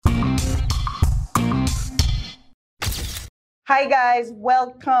Hi, guys.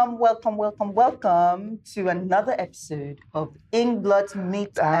 Welcome to another episode of Ingblood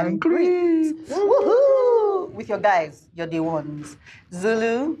Meet and Greet. Woohoo! With your guys, your day ones.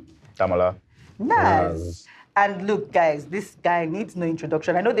 Zulu, Tamala. Naz. And look, guys, this guy needs no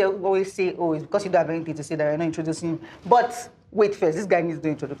introduction. I know they always say, oh, it's because you don't have anything to say that you're not introducing him. But wait first, this guy needs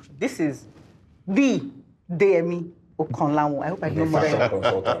no introduction. This is the DME Okonlawo. I hope I don't Fashion murder.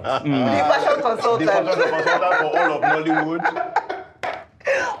 consultant. The fashion consultant. The fashion consultant for all of Nollywood.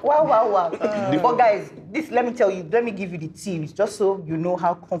 Wow. But guys, let me give you the tips just so you know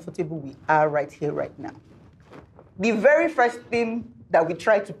how comfortable we are right here, right now. The very first thing that we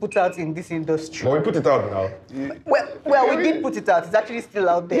try to put out in this industry. But we put it out now. Well, we did put it out. It's actually still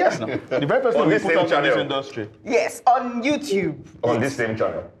out there. Yes, no. The very first thing we this put same out in this channel. industry. Yes, on YouTube. On this same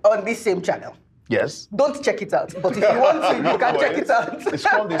channel. On this same channel. Yes. Don't check it out. But if you want to, you can check it out. It's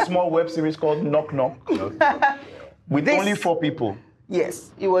called a small web series called Knock Knock. With This- only 4 people.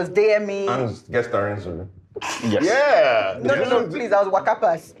 Yes, it was DME. And guest starring Zulu. Yes. Yeah. No, please, I was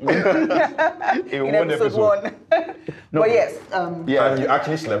Wakapas in one episode 1. But yes, Yeah. And you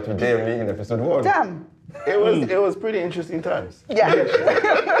actually slept with DME in episode 1. damn. It was pretty interesting times. Yeah.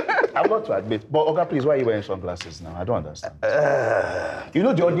 I'm not to admit. But Oga, please, why are you wearing sunglasses now? I don't understand. You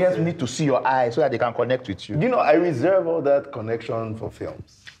know the audience need to see your eyes so that they can connect with you. You know, I reserve all that connection for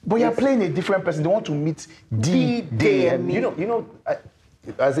films. But you're playing a different person. They want to meet the DME.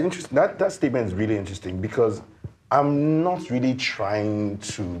 As interesting, that statement is really interesting because I'm not really trying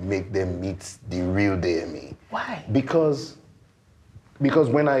to make them meet the real DME. Why? Because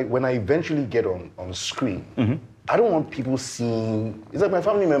when I eventually get on screen, I don't want people seeing. It's like my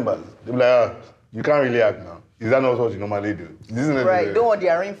family members. They're like, you can't really act now. Is that not what you normally do? This isn't Right, don't want the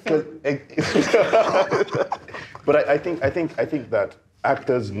array film. But I think that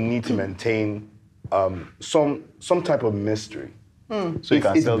actors need to maintain some type of mystery. So you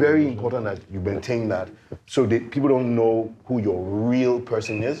can It's sell very them. important that you maintain that so that people don't know who your real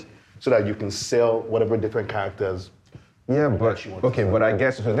person is, so that you can sell whatever different characters. Yeah, but but I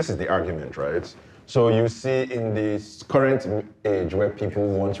guess so. This is the argument, right? So you see, in this current age where people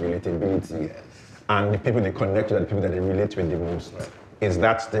want relatability, and the people they connect to are the people that they relate with the most, is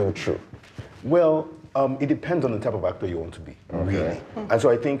that still true? Well, it depends on the type of actor you want to be, really. And so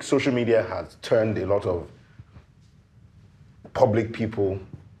I think social media has turned a lot of public people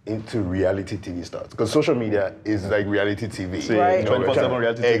into reality TV stars. Because social media is like reality TV. Right. You know, 24/7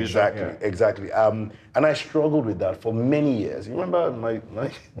 reality TV show. Exactly. And I struggled with that for many years. You remember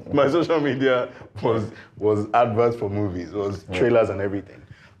my social media was adverts for movies, was trailers and everything.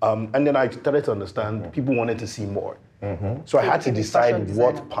 And then I started to understand people wanted to see more. So I had to decide fashion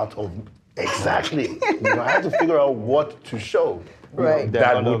what designer. part of exactly. I had to figure out what to show Right.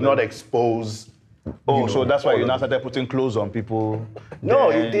 that would not expose. Oh, so that's why you all now of started putting clothes on people.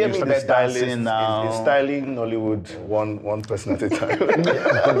 No, Then DME you the started stylist dancing now. is styling Nollywood one person at a time. But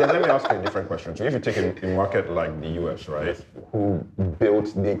then let me ask you a different question. So if you take a market like the US, right, who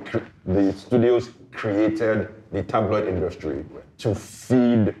built the studios created the tabloid industry to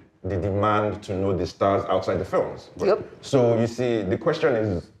feed the demand to know the stars outside the films. Yep. So you see, the question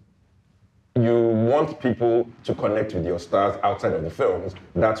is, you want people to connect with your stars outside of the films.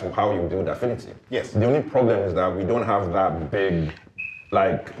 That's how you build affinity. Yes. The only problem is that we don't have that big,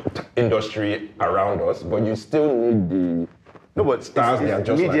 industry around us, but you still need the No, but stars. They are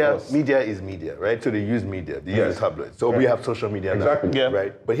just media. like us. Media is media, right? So they use media. They Yes. use tablets. So we have social media Exactly. now, Yeah.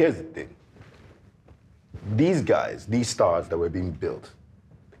 right? But here's the thing: these guys, these stars that were being built,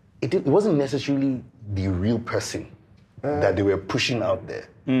 it wasn't necessarily the real person that they were pushing out there.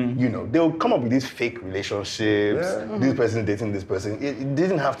 You know, they'll come up with these fake relationships. This person dating this person. It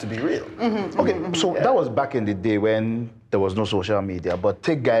didn't have to be real. Okay, so that was back in the day when there was no social media. But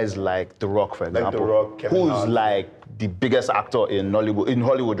take guys like The Rock, for The example, Rock, Kevin who's Hart. like the biggest actor in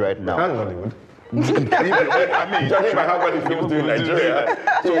Hollywood right now. And Hollywood. Judging by how well the films do in Nigeria,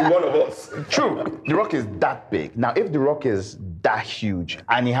 so he's one of us. True, The Rock is that big. Now, if The Rock is that huge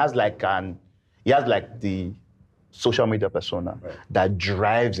and he has like the social media persona that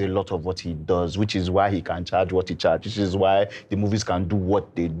drives a lot of what he does, which is why he can charge what he charges, which is why the movies can do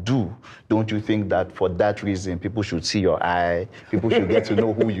what they do. Don't you think that for that reason, people should see your eye, people should get to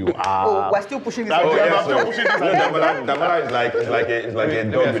know who you are? Oh, we're still pushing this. Oh, agenda. yeah, I'm still pushing this. Damola is like a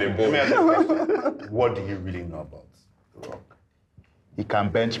dog with a bone. What do you really know about The Rock? He can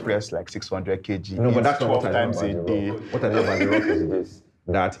bench press like 600 kg. No, but eats that's not 12 what I know times about a The day. Rock. What I know about The Rock is this,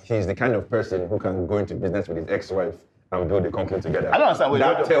 that he's the kind of person who can go into business with his ex-wife and build a company together. I don't understand what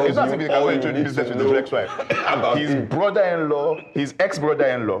that tells it's not as if you he can all go you into need business to with his know ex-wife. about His him. brother-in-law, his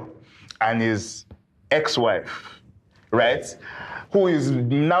ex-brother-in-law, and his ex-wife right? Who is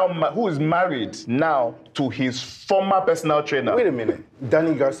married now to his former personal trainer. Wait a minute.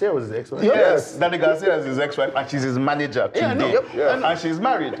 Danny Garcia was his ex-wife? Yes, Danny Garcia is his ex-wife, and she's his manager today. I know. Yep. Yeah. And she's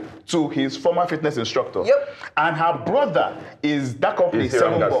married to his former fitness instructor. Yep. And her brother is that company, Is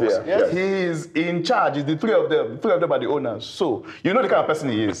Hiram 7 Bucks. Garcia. Yes. He is in charge. It's the three of them. Three of them are the owners. So you know the kind of person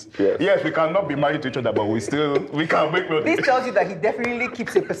he is. Yes. We cannot be married to each other, but we can make money. This tells you that he definitely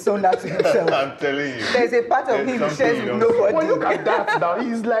keeps a persona to himself. I'm telling you. There's a part of him who shares with nobody. Well, look at that now.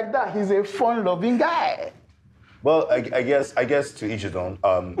 He's like that. He's a fun-loving guy. Well, I guess to each his own.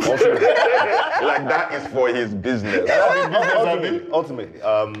 Also, Like that is for his business. ultimately,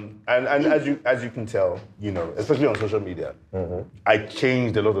 and as you can tell, especially on social media, I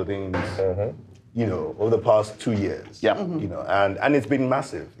changed a lot of things, over the past 2 years. Yeah. And it's been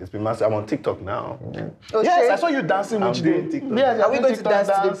massive. It's been massive. I'm on TikTok now. Oh, Yes, shit. I saw you dancing I'm with doing the. TikTok. Yes, Are we going to TikTok dance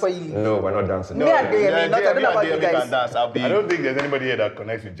today before you leave? No, we're not dancing. Me and Dayemi, not I don't know about you can guys. dance. I'll be. I don't think there's anybody here that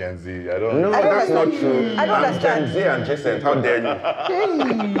connects with Gen Z. I don't. No, I don't that's not understand. true. I don't I'm understand. Gen Z and Jason, how dare you?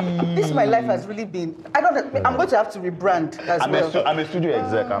 This my life has really been. I'm going to have to rebrand as well. I'm a studio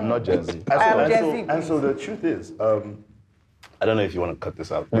exec. I'm not Gen Z. I'm Gen Z. And so the truth is, I don't know if you want to cut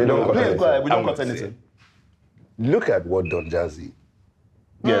this out. We don't cut Please anything. go ahead. We don't I'm cut gonna say anything. Look at what Don Jazzy,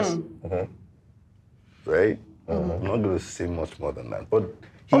 Yes. right? I'm not going to say much more than that, but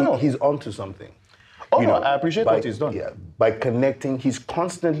no. he's onto something. Oh, no, I appreciate what he's done. Yeah, by connecting, he's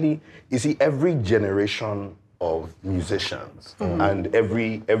constantly. You see, every generation of musicians and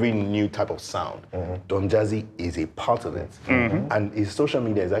every new type of sound, Don Jazzy is a part of it, and his social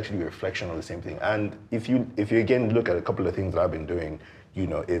media is actually a reflection of the same thing. And if you again look at a couple of things that I've been doing,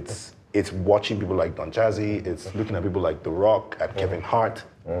 it's watching people like Don Jazzy, it's looking at people like The Rock, at Kevin Hart,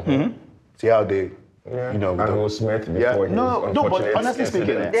 see how they, And Will Smith before his No, but unfortunate honestly speaking,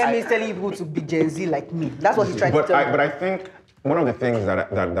 incident. Then he's telling people to be Gen Z like me. That's what he tried to But tell me. I think one of the things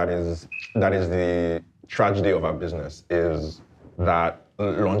that is the tragedy of our business is that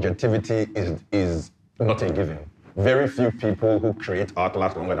longevity is not a given. Very few people who create art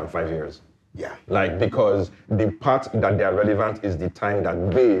last longer than 5 years. Yeah. Because the part that they are relevant is the time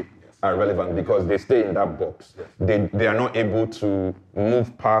that they are relevant because they stay in that box. They are not able to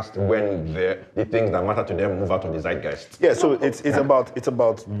move past when the things that matter to them move out of the zeitgeist. Yeah, so it's about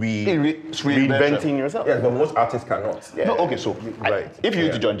reinventing yourself. Yes, but most artists cannot. No, okay, so Right. if you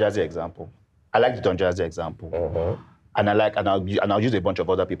use the Don Jazzy example, I like the Don Jazzy example. And I'll use a bunch of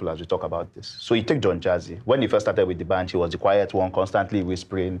other people as we talk about this. So you take Don Jazzy. When he first started with the band, he was the quiet one, constantly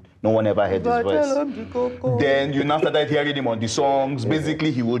whispering. No one ever heard his voice. Then you now started hearing him on the songs.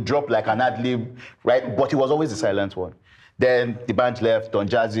 Basically, he would drop like an ad-lib, right? But he was always the silent one. Then the band left, Don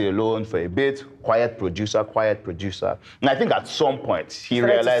Jazzy alone for a bit, quiet producer. And I think at some point, he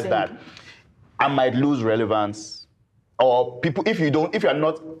Started to realized sing. that I might lose relevance. Or people, if you're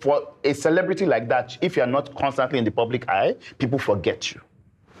not, for a celebrity like that, if you're not constantly in the public eye, people forget you.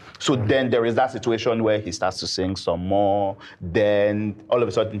 So then there is that situation where he starts to sing some more. Then all of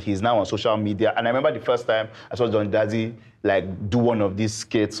a sudden he's now on social media. And I remember the first time I saw Don Jazzy do one of these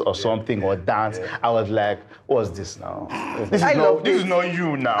skits or something or dance. I was like, what's this now? This is not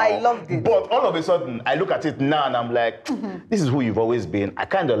you now. I loved it. But all of a sudden I look at it now and I'm like, this is who you've always been. I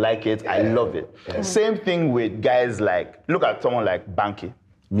kind of like it. I love it. Same thing with guys look at someone like Banky.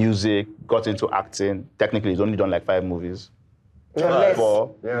 Music, got into acting. Technically, he's only done like 5 movies. Less.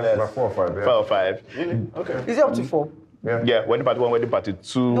 4. Yeah, about 4 or 5. Yeah. 4 or 5. Okay. Is it up to 4? Yeah, Wedding Party 1, Wedding Party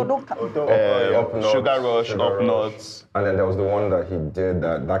 2. No, don't count. Up North, Sugar Rush, Up North. And then there was the one that he did,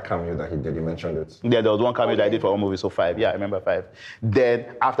 that cameo that he did, you mentioned it. Yeah, there was one cameo that I did for one movie, so 5. Yeah, I remember 5.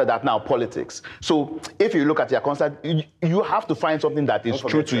 Then after that, now politics. So if you look at your constant, you have to find something that is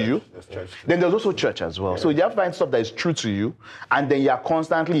true to you. Then there's also church as well. So you have to find stuff that is true to you, and then you are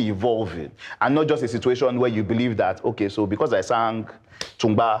constantly evolving, and not just a situation where you believe that, okay, so because I sang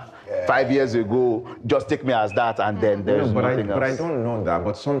Tumba 5 years ago, just take me as that, and then there's nothing else. But I don't know that.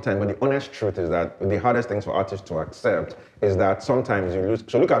 But the honest truth is that the hardest things for artists to accept is that sometimes you lose.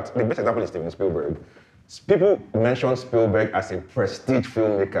 So look at the best example is Steven Spielberg. People mention Spielberg as a prestige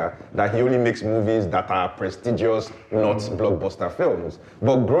filmmaker, that he only makes movies that are prestigious, not blockbuster films.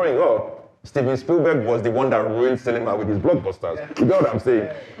 But growing up, Steven Spielberg was the one that ruined cinema with his blockbusters. You know what I'm saying?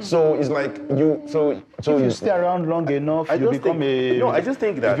 So it's like you. So If you stay around long enough, you become I just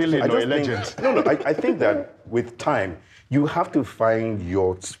think that villain or a legend. I think that with time, you have to find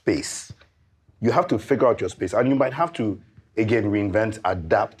your space. You have to figure out your space, and you might have to again reinvent,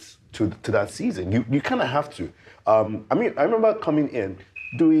 adapt to that season. You kind of have to. I remember coming in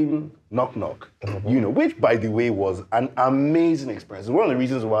doing Knock Knock, which by the way was an amazing experience. One of the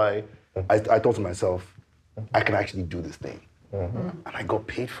reasons why I thought to myself, I can actually do this thing. And I got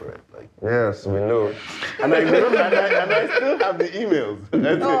paid for it. Like, Yes, we know. and I remember, and I still have the emails.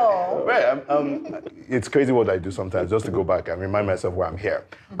 That's it. Right. It's crazy what I do sometimes, just to go back and remind myself why I'm here.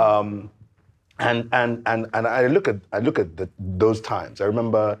 And I look at those times. I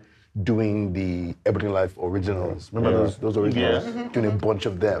remember doing the Ebony Life originals. Remember those originals? Yeah. Doing a bunch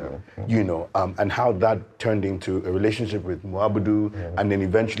of them, and how that turned into a relationship with Muabudu, and then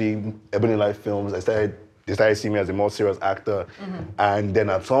eventually Ebony Life Films. They started seeing me as a more serious actor, and then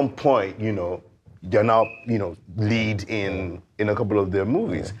at some point, they're now, lead in a couple of their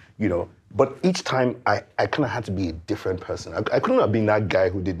movies, But each time, I kind of had to be a different person. I couldn't have been that guy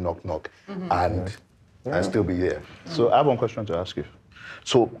who did Knock Knock and still be there. So I have one question to ask you.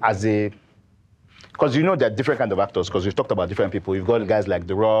 So because there are different kind of actors, because we've talked about different people. You've got guys like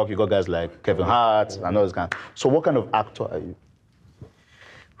The Rock, you've got guys like Kevin Hart, and all this kind. So what kind of actor are you?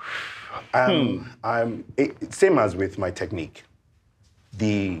 Same as with my technique.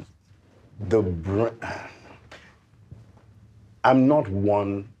 I'm not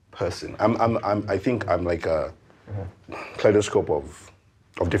one person. I think I'm like a kaleidoscope of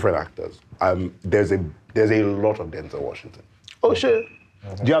different actors. There's a lot of Denzel Washington. Oh, shit.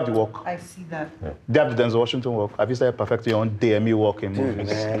 Do you have the work? I see that. Do you have the Denzel Washington work? Have you started perfecting your own DME work in movies?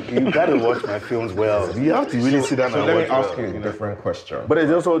 Man, you gotta watch my films well. You have to really sit down So and let watch me ask well. you a different question. But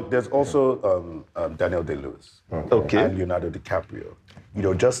there's also Daniel Day-Lewis and Leonardo DiCaprio.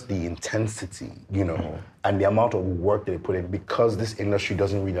 Just the intensity, and the amount of work they put in, because this industry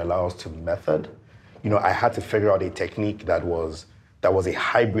doesn't really allow us to method. I had to figure out a technique that was a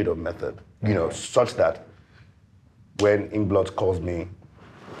hybrid of method, such that when Inkblot calls me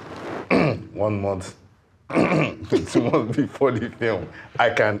 1 month, 2 months before the film, I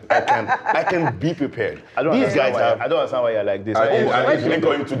can be prepared. I don't understand why you're like this. I didn't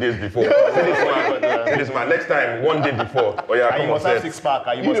call you 2 days before. Say this man, next time, 1 day before. Oh yeah, And you come on must have set. 6-pack,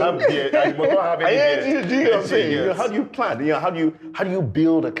 and you must have beard, and you must not have any beard. Do you know what I'm saying? How do you plan? How do you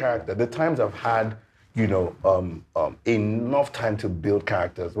build a character? The times I've had, enough time to build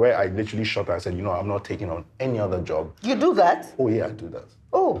characters where I literally shot and said, I'm not taking on any other job. You do that? Oh yeah, I do that.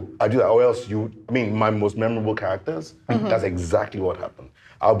 Oh. I do that. Or else my most memorable characters, that's exactly what happened.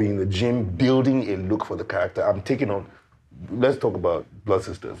 I'll be in the gym building a look for the character. I'm taking on, let's talk about Blood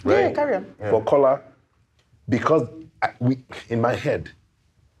Sisters, right? Yeah, carry on. For Kola, because in my head,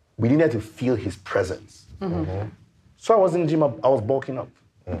 we needed to feel his presence. So I was in the gym, I was bulking up.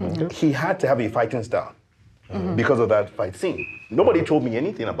 He had to have a fighting style because of that fight scene. Nobody told me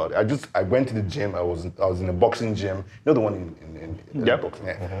anything about it. I went to the gym. I was in a boxing gym. The one in boxing.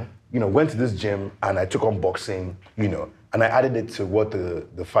 Yeah. Went to this gym and I took on boxing. And I added it to what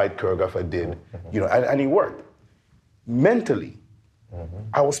the fight choreographer did. And it worked. Mentally,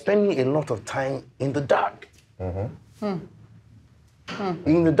 I was spending a lot of time in the dark. In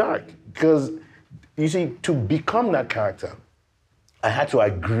the dark, because you see, to become that character, I had to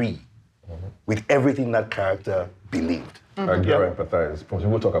agree with everything that character believed. Agree or empathize.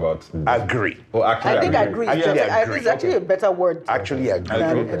 People talk about Agree. Oh, actually, I think agree. Actually agree. It's actually a better word. Actually agree.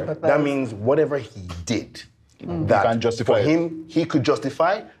 Empathize. That means whatever he did, that can justify for it. him, he could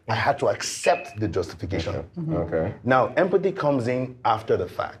justify, I had to accept the justification. Okay. Now, empathy comes in after the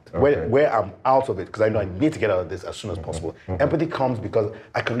fact, where I'm out of it, because I know I need to get out of this as soon as possible. Empathy comes because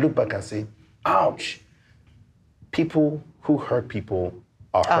I can look back and say, ouch, people who hurt people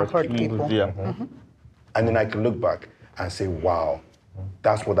are hurt people. Yeah. And then I can look back and say, wow,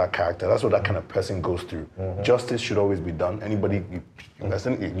 that's what that kind of person goes through. Justice should always be done. Anybody,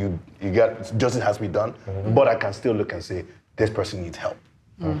 you got, justice has to be done, but I can still look and say, this person needs help.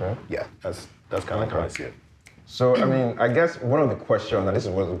 Yeah, that's kind of how I see it. So, I guess one of the questions, and this is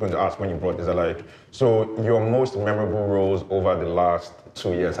what I was going to ask when you brought this, so your most memorable roles over the last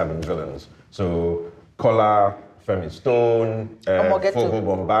 2 years have been villains. So, Kola, Femi Stone, Fogo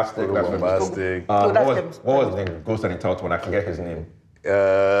Bombastic. Fogo Bombastic. What was the Ghost and the Tout one? I forget his name. It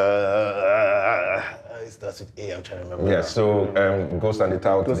starts with A, I'm trying to remember. Yeah, so Ghost and the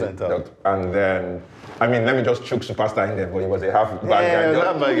Tout. Ghost and the Tout. And then, let me just choke Superstar in there, but he was a half bad guy. Yeah,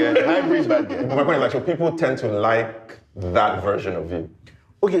 not bad guy. Hybrid bad guy. But my point is, so people tend to like that version of you.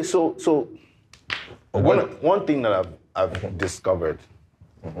 Okay, so one thing that I've discovered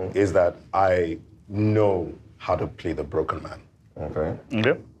is that I know how to play the broken man. Okay.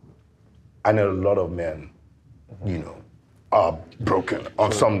 Okay. I know a lot of men, are broken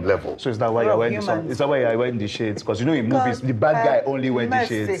on some level. So is that why We're you're all wearing the humans. is that why you're wearing the shades? Because you know in movies God the bad guy have only wears the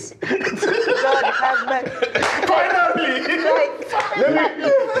mercy. shades. God have mercy. Finally! Like,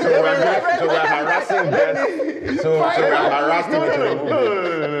 So we're harassing guests. So we're harassing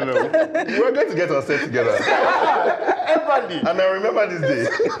No. We're going to get our set together. Everybody. And I remember this day.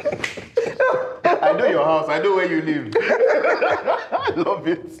 I know your house. I know where you live. I love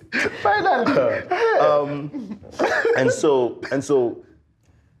it. Finally. And so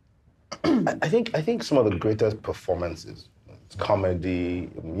I think some of the greatest performances, comedy,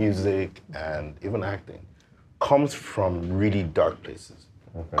 music, and even acting, comes from really dark places.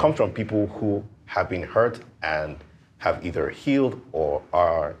 Comes from people who have been hurt and have either healed or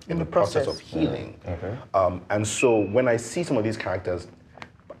are in the process of healing. And so when I see some of these characters,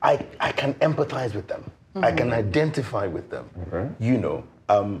 I can empathize with them. I can identify with them. You know,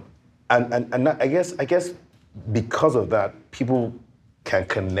 and I guess because of that, people can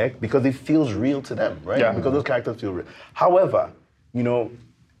connect because it feels real to them, right? Yeah. Because those characters feel real. However, you know,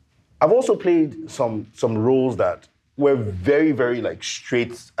 I've also played some roles that were very, very like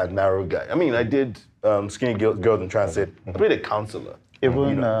straight and narrow guy. I mean, I did Skinny Girls in Transit. I played a counselor. Even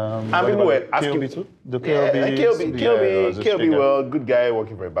you know. And people were asking KLB too? The Yeah, KLB. KLB, well, good guy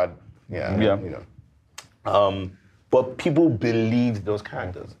working for a bad, Yeah. you know. But people believed those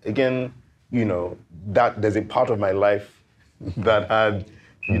characters. Again, you know, that there's a part of my life that had,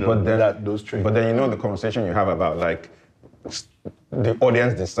 you know, those traits. But then you know the conversation you have about like the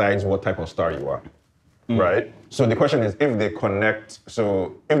audience decides what type of star you are, right? So the question is if they connect.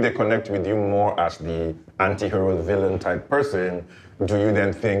 So if they connect with you more as the anti-hero villain type person, do you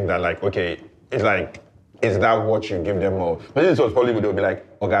then think that like okay, it's like is that what you give them more? But this was Hollywood, they'll be like,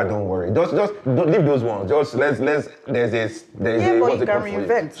 oh God, don't worry, just don't leave those ones. Just let's there's yeah, a but what's you it can called for you?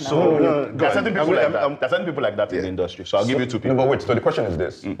 reinvent now. So No, there's certain people like that. I'm- There's certain people like that in the industry. So I'll give you two people. No, but wait. So the question is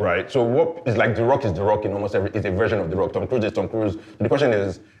this, right? So what is like The Rock is The Rock in almost every is a version of The Rock. Tom Cruise is Tom Cruise. The question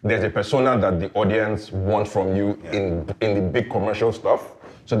is, there's a persona that the audience wants from you in the big commercial stuff.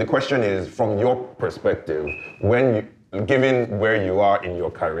 So the question is, from your perspective, given where you are in your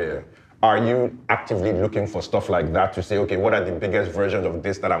career, are you actively looking for stuff like that to say, okay, what are the biggest versions of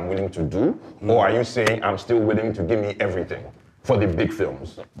this that I'm willing to do? Or are you saying I'm still willing to give me everything for the big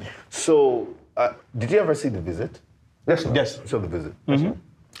films? So, did you ever see The Visit? Yes. No. Yes. So The Visit.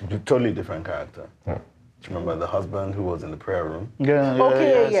 Totally different character. Do you remember the husband who was in the prayer room? Yeah,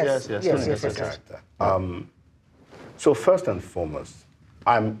 Okay, yes. Different character. So first and foremost,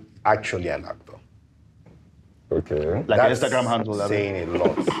 I'm actually an actor. Okay. Like That's an Instagram handle. saying a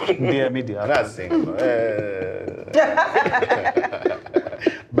lot. Media. That's saying a lot.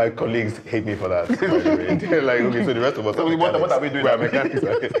 My colleagues hate me for that. By the way. They're like, okay, so the rest of us. What are we doing? We're mechanics.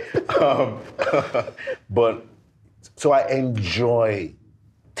 But so I enjoy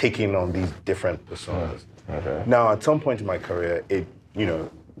taking on these different personas. Okay. Now, at some point in my career,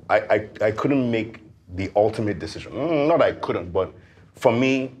 I couldn't make the ultimate decision. Not I couldn't, but for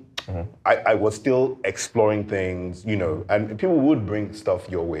me, I was still exploring things, you know, and people would bring stuff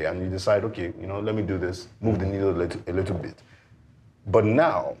your way, and you decide, okay, you know, let me do this, move the needle a little bit. But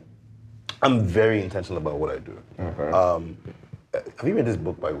now, I'm very intentional about what I do. Have you read this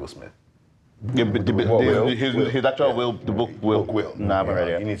book by Will Smith? His actual will, the book will. Will. No, I haven't read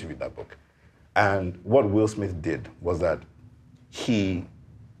it. You need to read that book. And what Will Smith did was that he,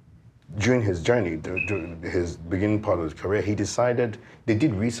 during his journey, during his beginning part of his career, he decided, they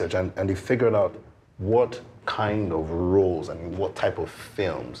did research and they figured out what kind of roles and what type of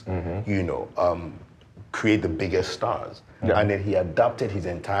films, you know, create the biggest stars. Yeah. And then he adapted his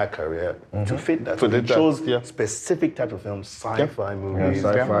entire career to fit that. To So he fit that, chose yeah. specific type of films, sci-fi movies,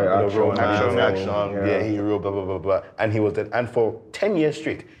 sci-fi, you know, action, romance, yeah. hero, blah, blah, blah, blah. And he was that. And for 10 years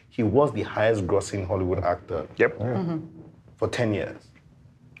straight, he was the highest grossing Hollywood actor. Yep. For 10 years.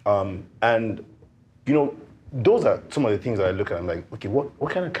 And, you know, those are some of the things that I look at. I'm like, okay, what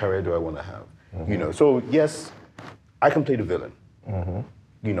kind of career do I want to have? You know, so yes, I can play the villain.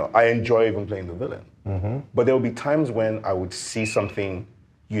 You know, I enjoy even playing the villain. But there will be times when I would see something,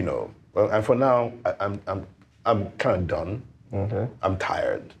 you know, well, and for now, I'm kind of done. I'm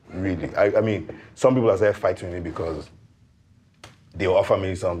tired, really. I mean, some people are there fighting me because they'll offer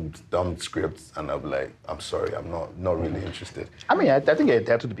me some dumb scripts, and I'll be like, I'm sorry, I'm not really interested. I mean, I think you're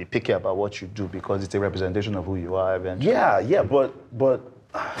entitled to be picky about what you do because it's a representation of who you are eventually. Yeah, but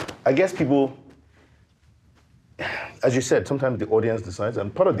I guess people, as you said, sometimes the audience decides,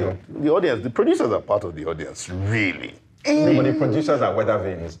 and part of the audience, the producers are part of the audience, really. But the producers are weather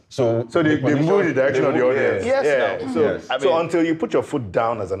vanes. So they move the direction of the audience. Yes, Yeah. now. So, Yes. so until you put your foot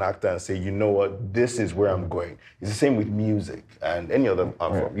down as an actor and say, you know what, this is where I'm going. It's the same with music and any other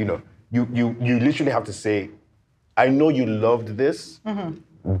art form. You know, you literally have to say, I know you loved this,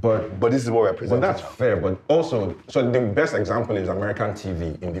 but this is what we're But presenting. that's fair. But also, so the best example is American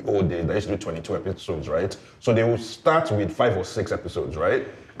TV in the old days. They used to do 22 episodes, right? So they will start with 5 or 6 episodes, right?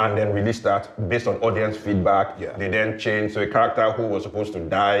 And then release that based on audience feedback. Yeah. They then change. So a character who was supposed to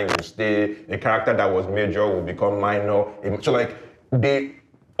die will stay. A character that was major will become minor. So like the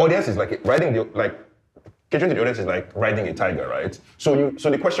audience is like catering to the audience is like riding a tiger, right? So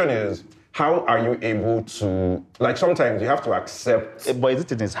the question is, how are you able to, like, sometimes you have to accept. But is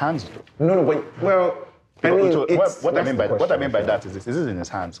it in his hands, though? No, but well, I mean, So it's, what I that's mean the by question. that is this: is it in his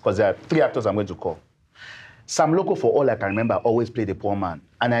hands? Because there are 3 actors I'm going to call. Sam Loco, for all I can remember, always played a poor man,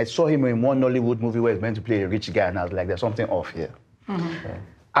 and I saw him in one Nollywood movie where he's meant to play a rich guy, and I was like, "There's something off here."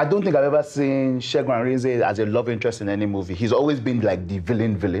 I don't think I've ever seen Segun Arinze as a love interest in any movie. He's always been like the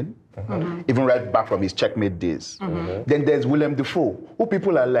villain, even right back from his Checkmate days. Then there's Willem Dafoe, who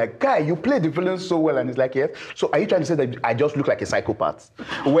people are like, guy, you play the villain so well, and he's like, yes. So are you trying to say that I just look like a psychopath?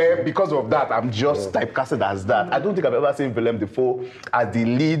 Where because of that, I'm just typecasted as that. I don't think I've ever seen Willem Dafoe as the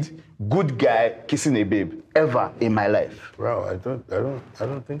lead good guy kissing a babe ever in my life. Bro, I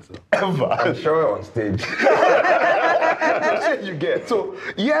don't think so. Ever. I'm sure on stage. That's what you get. So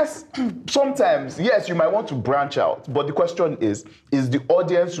yes, sometimes, yes, you might want to branch out, but the question is the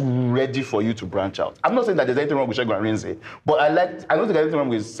audience ready for you to branch out? I'm not saying that there's anything wrong with Segun Arinze, but I don't think there's anything wrong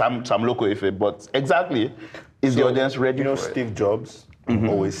with Sam Loco Efe, but exactly, is the audience ready You know, for it? Steve Jobs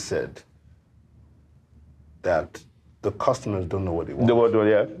always said that the customers don't know what they want. The word,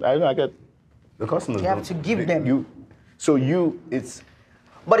 yeah, I get. The customers You have don't. to give them. It's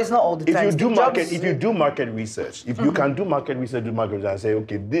But it's not all the if time. you do Steve market, Jobs- if you do market research, if you can do market research and say,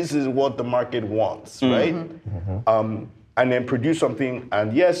 okay, this is what the market wants, right? And then produce something,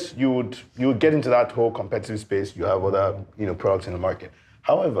 and yes, you would get into that whole competitive space. You have other products in the market.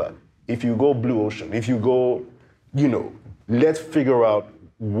 However, if you go blue ocean, if you go, let's figure out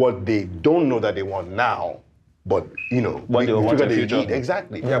what they don't know that they want now, but What they want in the future. need.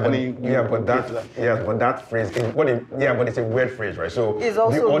 Exactly. Yeah, And but, then you but that phrase, but it's a weird phrase, right? So It's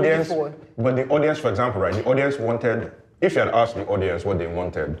also the audience, really but the audience, for example, right? The audience wanted. If you had asked the audience what they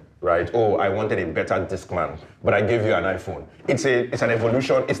wanted, right? Oh, I wanted a better Discman, but I gave you an iPhone. It's an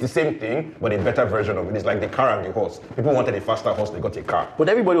evolution. It's the same thing, but a better version of it. It's like the car and the horse. People wanted a faster horse, they got a car. But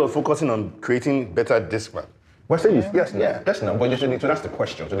everybody was focusing on creating better Discman. We're saying yes, that's now. But so that's the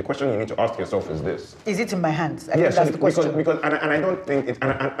question. So the question you need to ask yourself is this. Is it in my hands? I Yes, think that's the question. because I don't think it,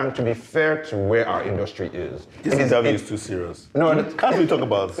 and to be fair to where our industry is, This interview is too serious. No, Can't we talk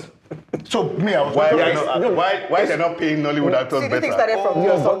about So me, I was why talking why they're not paying Nollywood actors See, this thing better? started from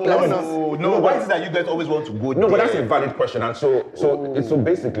your sunglasses. no. Why is it that you guys always want to go? No, but there? that's a valid question, and so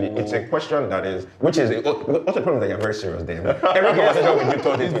basically, it's a question that is, which is also the problem that you're very serious, Dave. Every conversation with you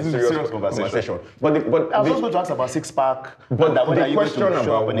turns into a serious conversation. But I was also going to ask about Six Pack. but that when the are you going question to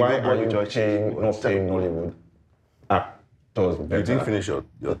show up about when you why go are to you church? not paying Nollywood actors better? You didn't finish your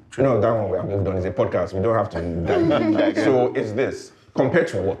No, that one we have moved on. It's a podcast. We don't have to dive in. So it's this compared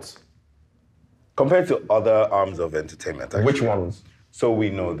to what? compared to other arms of entertainment. Actually. Which ones? So we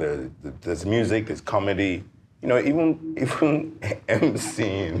know there's music, there's comedy, even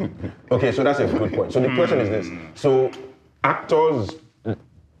MCing. Okay, so that's a good point. So the question is this: so actors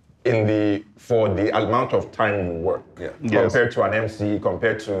for the amount of time you work, compared to an MC,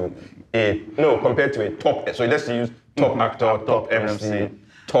 compared to a top. So let's use top actor, top MC,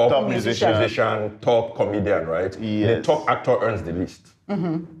 top musician, top comedian, right? Yes. The top actor earns the least.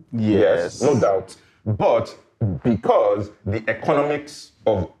 Yes. No doubt. But because the economics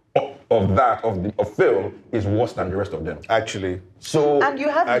of film is worse than the rest of them. Actually, So And you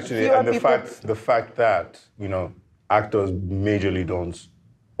have actually, fewer and the people. fact that actors majorly don't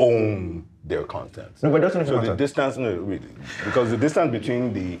own their content. No, but it doesn't So the matter. distance, no, really, because the distance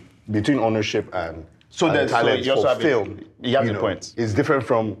between ownership and So and then- so talent you also for have a- film, you have a point. is different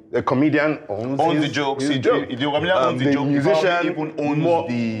from a comedian owns Owns his, the jokes. his The joke. comedian owns the joke. musician Even owns more,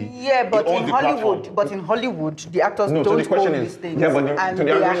 Yeah, but he owns in the platform. Hollywood, the actors No, so the don't question own is, these things, yeah, but and so the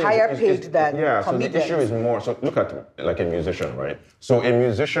they are argument higher is- paid than yeah, comedians. so the issue is more. So look at like a musician, right? So a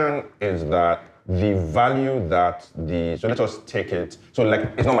musician is that the value that so let us take it. So like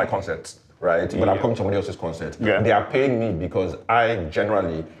it's not my concept. right? But I'm coming to somebody else's concert. Yeah. They are paying me because I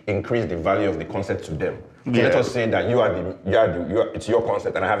generally increase the value of the concert to them. So let us say that it's your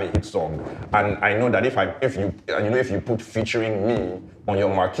concert and I have a hit song, and I know that if you put featuring me on your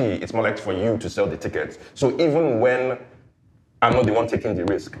marquee, it's more likely for you to sell the tickets. So even when I'm not the one taking the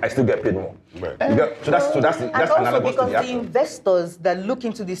risk, I still get paid more. Right. So that's And also analogous because to the actor. investors that look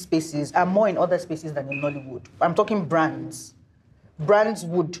into these spaces are more in other spaces than in Nollywood. I'm talking brands. Brands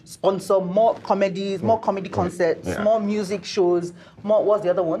would sponsor more comedies, more comedy concerts, Yeah. more music shows, more. What's the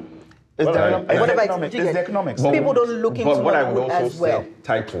other one? It's Well, the I- economics. Whatever It's the economics. People don't look into But what I would Nollywood also as well. say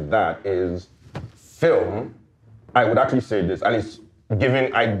tied to that is film. I would actually say this, and it's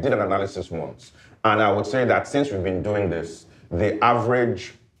given. I did an analysis once, and I would say that since we've been doing this, the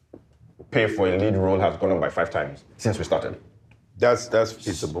average pay for a lead role has gone up by 5 times since we started. That's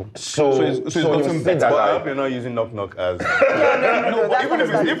feasible. So it's you gotten see better. that, But I like, hope you're not using Knock Knock as. No, But even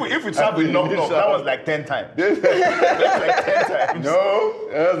if we start with knock knock, that was like 10 times. That's like 10 times. No,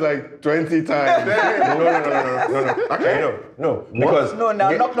 that was like 20 times. no. Okay, no, because No, now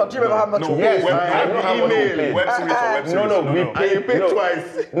knock knock. Do you remember how much? No, we Yes, paid? I know how much we paid. Web series or web series. No, we paid. you paid no, twice.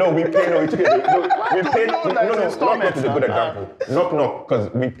 No, we paid. No, we took it. No, we paid. no, No, like no, Knock installments Knock is a good example. Knock Knock, because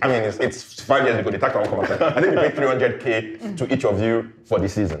it's 5 years ago. The tax won't come after. I think we paid 300K to each of you for the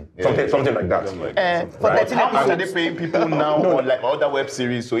season. Something like that. For Right. 13 How much are episodes. they paying people now on like other web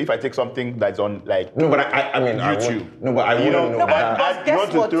series? So if I take something that's on like No, but I mean, I YouTube. would, no, but I wouldn't know but- that. but- You want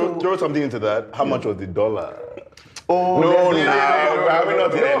guess what, to too? throw something into that? How much was the dollar? No, we're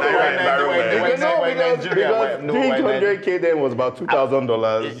not in a Naira environment. Because 300K then was about $2,000.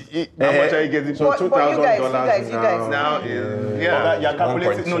 How much are you getting? So But you guys, $2,000 Now is You're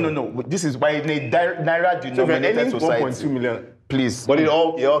calculating. 1.2. No. This is why in a Naira So if you're denominated earning society. 1.2 million, Please. but it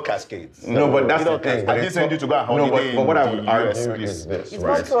all cascades. No, but that's You know, the thing. I didn't send you to go on No, holiday but what I in would the argue US, please. is this, It's not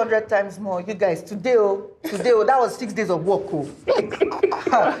right? 200 times more. You guys, today, that was 6 days of work.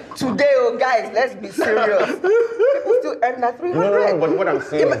 Today, guys, let's be serious. People still earn that 300. No, but what I'm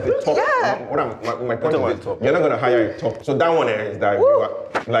saying is the top. Yeah. My point is that you're not going to hire a top. So that one is that you are,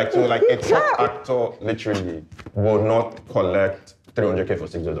 like a top actor literally will not collect 300K for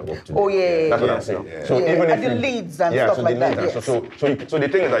 6 days of work today. Oh, yeah. That's what Yeah. I'm saying. Yeah. So Yeah. even And if the you- leads and yeah, stuff so like the that, leads yes. so the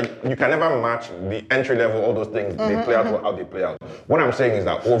thing is that you can never match the entry level, all those things. They play out how they play out. What I'm saying is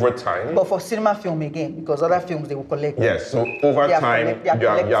that over time. But for cinema film again, because other films they will collect. Yes, so over They are time, collect- they are you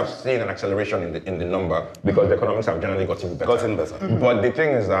have collective. seen an acceleration in the number because the economics have generally gotten better. Gotten better. But the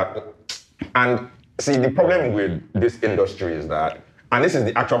thing is that, and see, the problem with this industry is that, and this is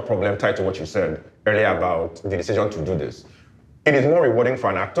the actual problem tied to what you said earlier about the decision to do this. It is more rewarding for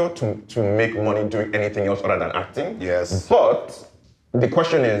an actor to make money doing anything else other than acting. Yes. But the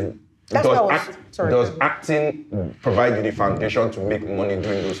question is, That's what I was- sorry. does acting provide you the foundation to make money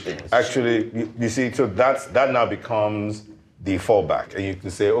doing those things? Actually, you see, so that now becomes the fallback. And you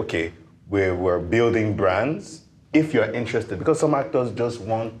can say, okay, we're building brands if you're interested. Because some actors just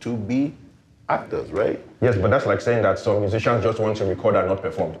want to be actors, right? Yes, but that's like saying that some musicians just want to record and not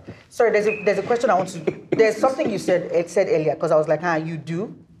perform. Sorry, there's a question I want to. There's something you said earlier because I was like, you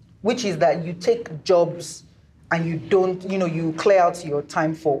do, which is that you take jobs and you don't, you clear out your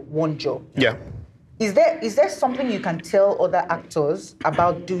time for one job. Yeah. Is there something you can tell other actors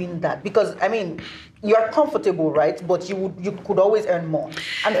about doing that? Because I mean, you're comfortable, right? But you could always earn more.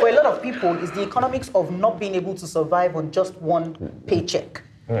 And for a lot of people, it's the economics of not being able to survive on just one paycheck.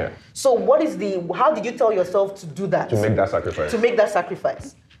 Yeah. So how did you tell yourself to do that? To make that sacrifice. To make that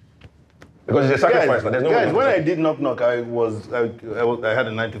sacrifice. Because it's a sacrifice, but there's no way guys, not when to I say. did Knock Knock, I had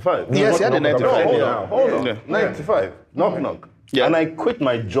a 9 to 5. Yes, you had a 9 to 5. Hold on. Yeah. 9 to 5. Knock Knock. Yeah. And I quit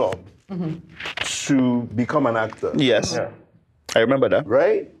my job to become an actor. Yes. Yeah. I remember that.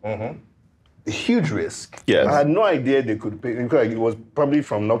 Right? A huge risk. Yes. I had no idea they could pay. Because it was probably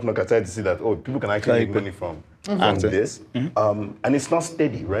from Knock Knock I started to see that, people can actually make money from Acting. this. And it's not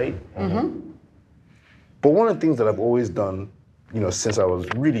steady, right? But one of the things that I've always done, since I was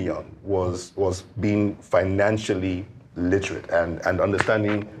really young, was being financially literate and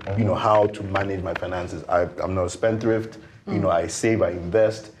understanding, how to manage my finances. I'm not a spendthrift. I save, I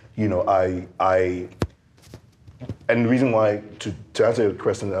invest. And the reason why, to answer your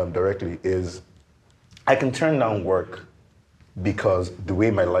question directly, is I can turn down work because the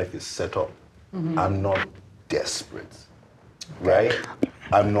way my life is set up, I'm not desperate, right?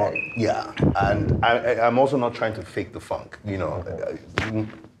 I'm not, and I'm also not trying to fake the funk,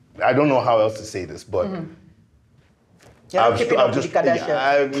 I don't know how else to say this, but You're not keeping up with the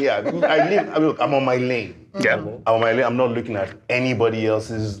Kardashians. I'm on my lane. Yeah. I'm on my lane. I'm not looking at anybody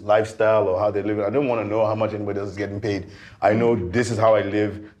else's lifestyle or how they live. I don't want to know how much anybody else is getting paid. I know this is how I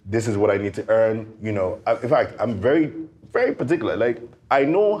live. This is what I need to earn. You know, in fact, I'm very, very particular. Like, I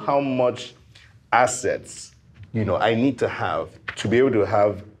know how much assets, you know, I need to have to be able to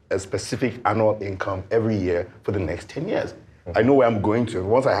have a specific annual income every year for the next 10 years. I know where I'm going to.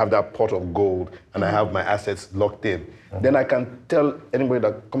 Once I have that pot of gold and I have my assets locked in, then I can tell anybody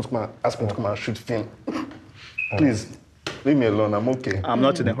that comes to ask me to come and shoot film, please, leave me alone, I'm okay. I'm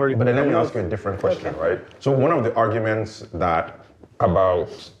not in a hurry. But then let me ask you a different question, right? So one of the arguments that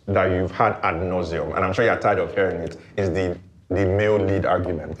you've had ad nauseum, and I'm sure you're tired of hearing it, is the male lead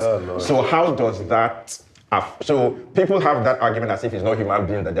argument. Oh, Lord. So how does that? So people have that argument as if it's not human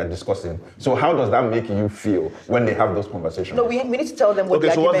being that they're discussing. So how does that make you feel when they have those conversations? No, we need to tell them what the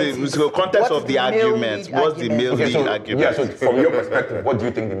argument is. So context What's of the argument. What's the male lead argument? Yeah, so from your perspective, what do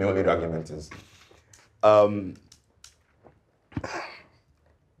you think the male lead argument is?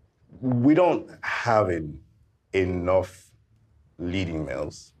 We don't have enough leading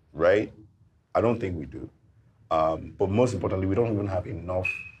males, right? I don't think we do. But most importantly, we don't even have enough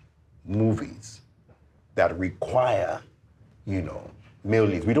movies that require, you know, male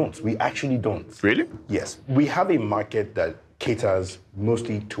leads. We don't. We actually don't. Really? Yes. We have a market that caters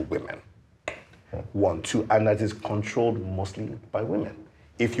mostly to women. 1, 2, and that is controlled mostly by women.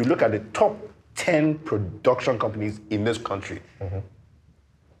 If you look at the top 10 production companies in this country,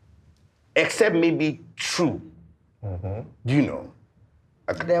 except maybe True, do you know?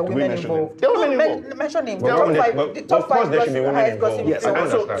 There are Do we women mention involved. them? There are women involved. Mention names. Well, The top of course five there should be women highest gossip involved. Yes, I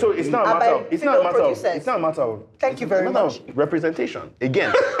films. understand. so it's not a And matter by of it's not a matter of producers. it's not a matter of Thank you very it's a matter much. of representation.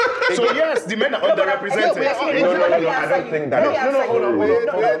 Again. So yes, the men are underrepresented. No, I don't think that. hold on.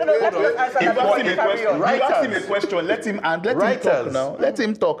 You asked him a question. Let him talk Writers. now. Let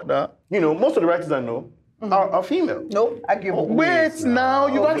him talk now. You know, most of the writers I know are female. No, arguable. Wait now.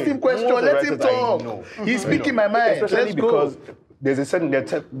 You asked him question. Most of the Let him writers I talk. know. He's speaking my mind. Especially Let's because go. there's a certain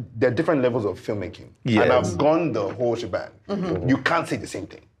there are different levels of filmmaking. Yes. And I've gone the whole shebang. You can't say the same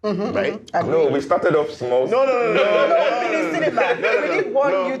thing. Right? No, we started off small. No. Mini cinema. We did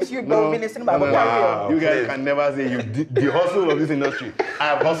one YouTube, but mini cinema. But carry on. You guys can never say the hustle of this industry. I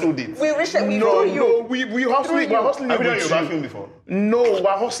have hustled it. We wish that we No, through you. we hustling. We're hustling Have it you done with Yoruba you. film before? No,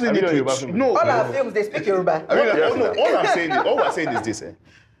 we're hustling Have you it done Yoruba with film? no. All our films, they speak Yoruba. I mean, all we're saying is this.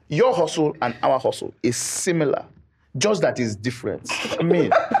 Your hustle and our hustle is similar, just that is different. I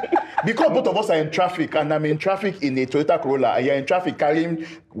mean, because both of us are in traffic, and I'm in traffic in a Toyota Corolla, and you're in traffic carrying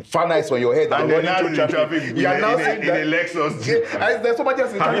fannites on your head and then running through traffic. You are now saying that Lexus. there's somebody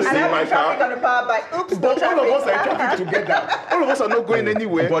else in Have you traffic. seen And my I'm in traffic car? on the power bike. Oops, But no all of us are in traffic. traffic together. All of us are not going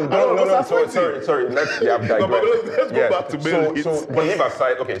anywhere. But and all of us are sweating. sorry. Let's digress. let's go back to male leads. So, but leave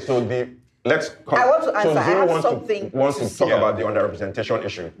aside. Okay, so let's. I want to answer. So I Zulu have wants something wants to to talk say. about the underrepresentation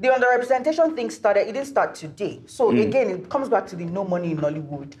issue. The underrepresentation thing started, it didn't start today. So again, it comes back to the no money in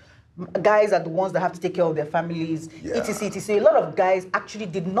Nollywood. Guys are the ones that have to take care of their families, etc. A lot of guys actually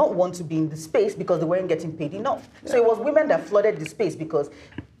did not want to be in the space because they weren't getting paid enough. So it was women that flooded the space because,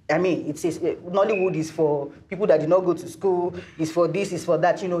 I mean, it says Nollywood is for people that did not go to school, it's for this, it's for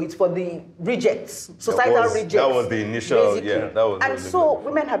that, you know, it's for the rejects, societal rejects. That was the initial, basically. yeah. That was and so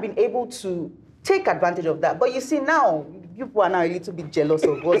women have been able to take advantage of that. But you see now, people are now a little bit jealous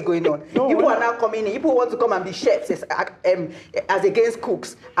of what's going on. People are now coming in. People want to come and be chefs as against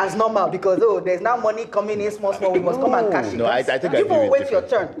cooks as normal because there's now money coming in small. We must come and cash it. No, I think I people view it wait your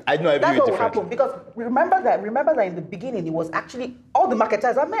different. turn. I know I view That's it what will differently. happen because remember that in the beginning it was actually all the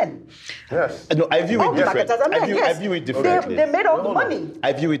marketers are men. Yes. No, I view All it the different. marketers are men. I view it differently. They made all the money.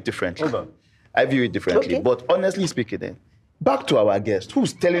 I view it differently. Hold on. I view it differently. Okay. But honestly speaking, back to our guest,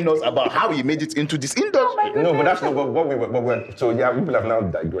 who's telling us about how he made it into this industry. No, but that's not what we were. So yeah, people have now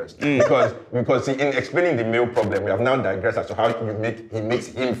digressed because see, in explaining the male problem, we have now digressed as to how he makes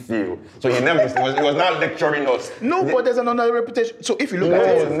him feel. So he was now lecturing us. No, but there's an underrepresentation. So if you look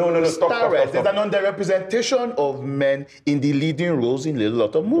at it, No, stop. there's an underrepresentation of men in the leading roles in a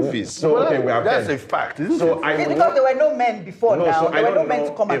lot of movies. So okay, we have That's heard. a fact, isn't So it? I It's will because there were no men before No, now. so There I were no don't men know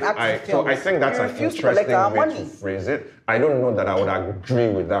to come and if act in So films. I think that's We an refuse to collect interesting our way money. to phrase it. I don't know that I would agree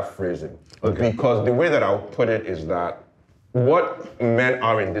with that phrasing. Because the way that I'll put it is that what men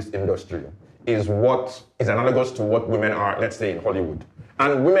are in this industry is what is analogous to what women are, let's say, in Hollywood.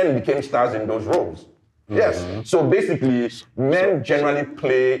 And women became stars in those roles. Yes. So basically, men generally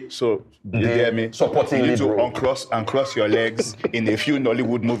play So you hear me? supporting You need lead to role. uncross your legs in a few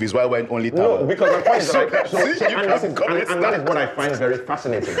Nollywood movies while we're in only No, tower. because my point is So- that, see, you and can't that is come and what I find very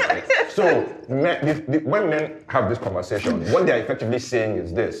fascinating. Right? So when men have this conversation, what they're effectively saying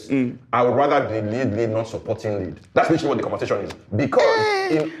is this: I would rather the lead, not supporting lead. That's literally what the conversation is.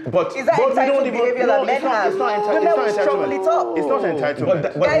 Because, but Is that entitled behavior that men have? Women will struggle it up. It's not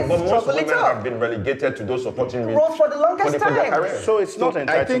entitlement. Guys, but most struggle it women up. have been relegated to those supporting leads Well, for the longest for their time. career. So it's not entitlement.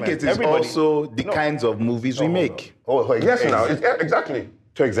 I think it is Everybody- also the kinds of movies we make. Yes, now exactly.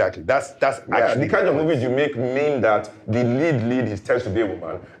 So exactly. That's Yeah, actually the kind of movies you make mean that the lead tends to be a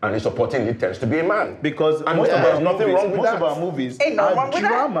woman and the supporting lead tends to be a man. Because and most of there's our nothing movies, wrong with most that. of our movies Ain't no are wrong with that.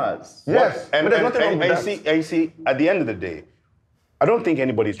 dramas. Yes, And, but there's nothing wrong with that. you see, at the end of the day, I don't think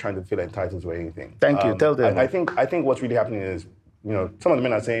anybody's trying to feel entitled to anything. Thank you. Tell them. I think what's really happening is, some of the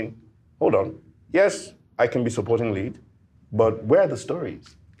men are saying, hold on, yes, I can be supporting lead, but where are the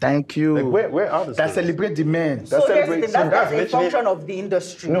stories? Thank you. Like, where are the That stories? celebrate the men. So here's the thing, that's a literally- function of the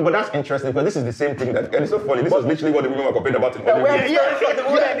industry. No, but that's interesting because this is the same thing that, and it's so funny. This is literally what the women were complaining about in That we're Hollywood. stories for the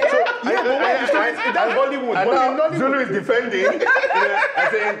women, yeah? That's Hollywood. And now Zulu is defending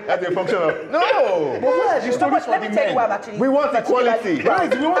as a function of no. But where are the stories for let the me tell you men? why I'm actually We want equality. particularly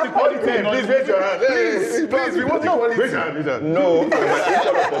Guys, we want equality. Please raise your hand. Please, we want equality. Raise your hand. No, but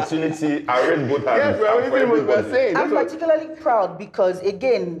equal opportunity, I read both hands. Yes, we're for reading what we're everybody. saying. I'm particularly proud because,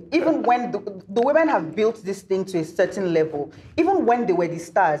 again, even when the women have built this thing to a certain level, even when they were the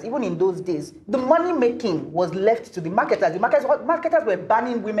stars, even in those days, the money making was left to the marketers. The marketers were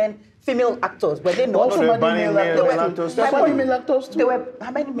banning female actors. Were they not? Also they're banning banning male male actors. My They're point- banning male actors too. They were,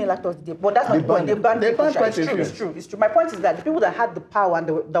 how many male actors did they? But that's not the point. They banned They people, banned Sha. quite a few. It's true. My point is that the people that had the power and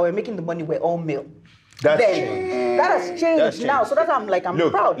that were making the money were all male. That's Then, changed. that has changed That's now. changed. So that's why I'm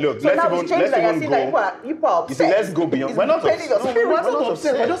Look, proud. look, So let's now even- it's changed. let's Like I even see go- that people are You see, upset. let's go beyond. It's We're not depending on upset. spirit. We're not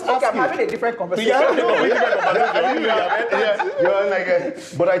upset. We're just Okay, I'm asking. having a different conversation. You're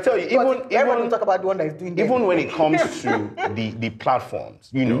like, but I tell you, Everyone will talk about the one that is doing even them. when it comes to the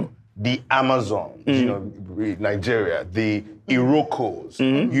platforms, the Amazons, Nigeria, the Irokos,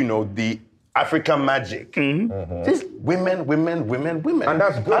 the African Magic. These women. And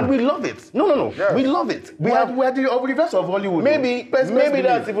that's good. And we love it. No. Yeah. We love it. We're the reverse of Hollywood. Maybe Best that's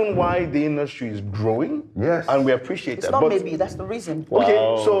believe. even why the industry is growing. Yes. And we appreciate It's that. not But- maybe, that's the reason. Okay,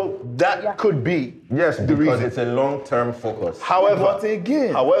 so that Yeah. could be Yes, the because reason. it's a long-term focus. However, But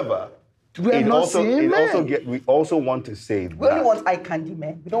again, we are it not also, seeing we also want to say We only that. want eye candy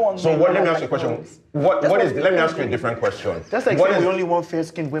men. We don't want So men what? that Let me are ask you a like question. girls. Let me ask you a different question. That's like What saying is- we only want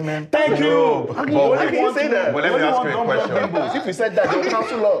fair-skinned women. Thank you. But Why can you say that? But let me ask you a question. If you said that, they'll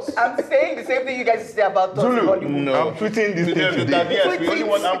cancel us. I'm saying the same thing you guys say about us in Hollywood. I'm tweeting this thing today. Yes, we only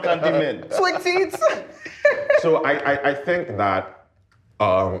want arm candy men. Sweet teeth. So I think that,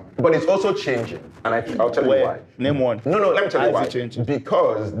 but it's also changing, and I'll tell you why. Name one. No, let me tell you How why. is it changing?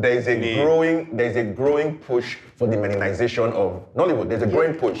 Because there's a growing push for the meninization of Nollywood. There's a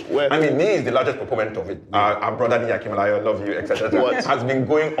growing push. Where? I mean, Nee is the largest proponent of it. Our brother Nee Akimalayo, I love you, etc. What? Has been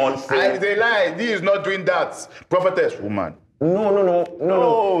going on saying. They lie. He is not doing that. Prophetess, woman.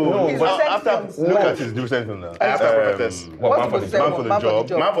 No. He's But recent After films. look at his recent film now. After prophetess. what, What's man for the the second job? one? Man for the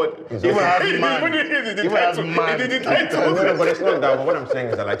job. Man for Even has man. Even has man. No, but it's not that. But what I'm saying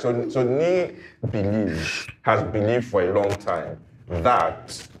is that, like, so Nee has believed for a long time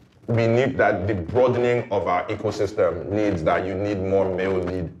that we need that the broadening of our ecosystem needs that you need more male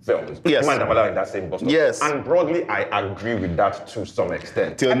lead films. Yes. Mandamala in that same bus stop. Yes. And broadly, I agree with that to some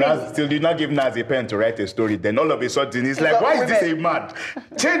extent. Till did not give Naz a pen to write a story. Then all of a sudden he's like, not why is this a women. mad?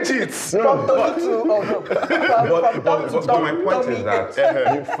 Change it. From Tolu to, oh no. But my point is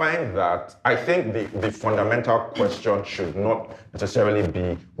that you find that I think the fundamental question should not necessarily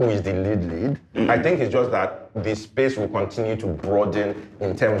be who is the lead. I think it's just that the space will continue to broaden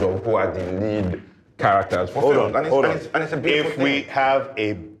in terms of who are the lead characters for films. And it's a beautiful If thing. we have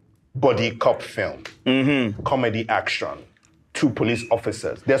a buddy cop film, comedy action, 2 police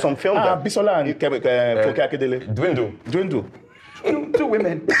officers, there's some films that Bisola and Foke Akedele. Dwindle. Two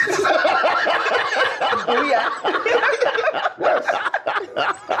women. Oh, yeah.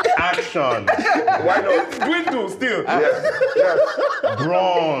 action, Why not? Dwindle still. Yes.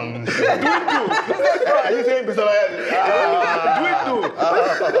 bronze. Are you saying Bisola? Dwindle.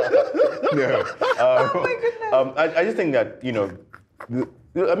 No. I just think that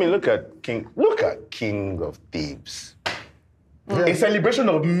look at King of Thieves. A celebration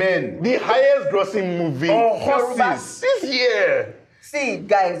of men. The highest grossing movie Horses. this year. See,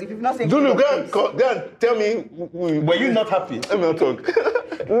 guys, if you've not seen Zulu, King of go Kings, and tell me. Were you not happy? Let me not talk.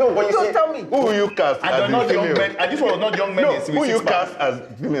 No, but you don't see, tell me. Who will you cast And as they're the not young female? men. And this one was not young men. No, it's with who you six-pack. cast as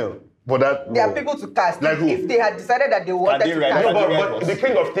female for that There are role? people to cast. Like who? If they had decided that they wanted they to write cast, no, that? but the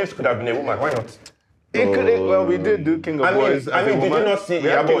King of Thieves could have been a woman. Why not? It could. Well, we did do King of Boys. I mean, did you not see We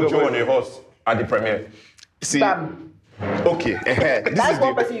had King Iyabo of Joe Boys. on a horse at the premiere? See, Bam. okay. This That's is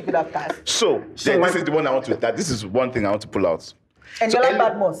one the, person you could have cast. so this is the one I want to. This is one thing I want to pull out. And you're like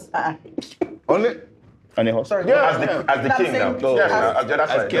Badmus. Only. On a horse. Sorry. As the No, king now. I'm saying Yes, as-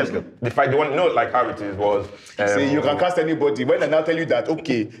 that's right. king. Yes. The fight, the one, like how it is was. See, you can cast anybody. When I now tell you that,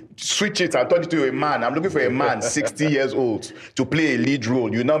 okay, switch it and turn it to a man. I'm looking for a man, 60 years old, to play a lead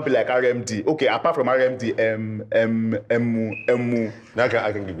role. You now be like RMD. Okay, apart from RMD, Now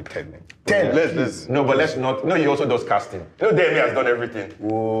I can give you 10. 10. Let's. No, but let's not. No, he also does casting. You know, Demi has done everything.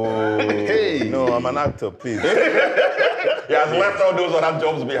 Whoa. Hey. No, I'm an actor, please. He has left all those other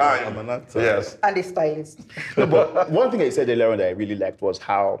jobs behind. I'm an actor. Yes. And the stylist. No, but one thing I said earlier on that I really liked was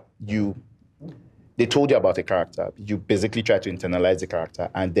how they told you about a character. You basically tried to internalize the character,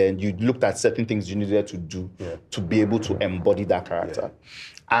 and then you looked at certain things you needed to do to be able to embody that character.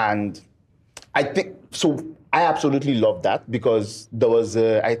 And I think, so I absolutely love that because there was,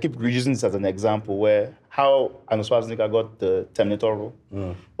 I keep using this as an example where how Arnold Schwarzenegger got the Terminator role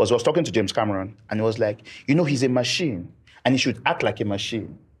was talking to James Cameron, and he was like, he's a machine, and he should act like a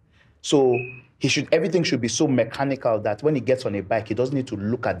machine. So everything should be so mechanical that when he gets on a bike, he doesn't need to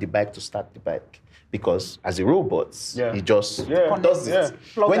look at the bike to start the bike. Because as a robot, he just does it.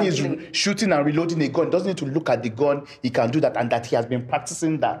 Plug When and he's play. shooting and reloading a gun, he doesn't need to look at the gun, he can do that, and that he has been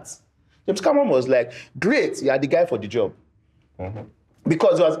practicing that. James Cameron was like, great, you are the guy for the job.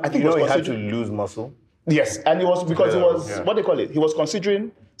 Because it was, I think You it know was he had to considering, lose muscle. yes, and it was because it was, what they call it, he was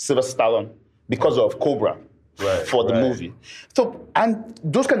considering Sylvester Stallone because of Cobra for the movie. So, and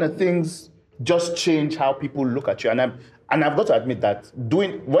those kind of things just change how people look at you. And I've got to admit that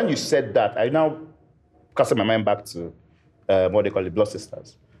when you said that, I now casted my mind back to what they call it, Blood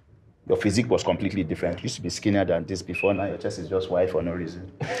Sisters. Your physique was completely different. You used to be skinnier than this before. Now your chest is just wide for no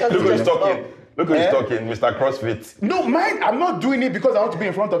reason. Look who's talking. Look who's talking, Mr. CrossFit. No, mine. I'm not doing it because I want to be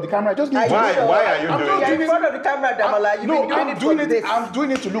in front of the camera. I just need Are to. you sure? Why are you I'm doing not it? You're in front of the camera, Damola. You've been doing I'm it doing for it. this. I'm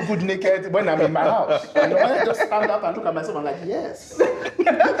doing it to look good naked when I'm in my house. And when I just stand up and look at myself, I'm like, yes.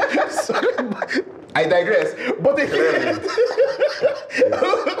 So, I digress.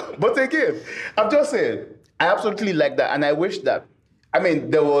 But again, I'm just saying, I absolutely like that, and I wish that. I mean,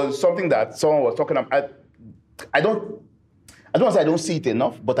 there was something that someone was talking about. I don't want to say I don't see it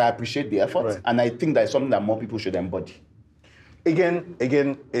enough, but I appreciate the effort, Right. and I think that's something that more people should embody. Again,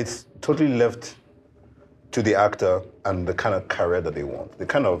 it's totally left to the actor and the kind of career that they want, the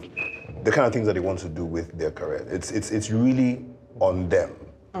kind of things that they want to do with their career. It's really on them.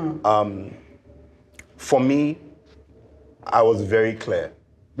 For me, I was very clear.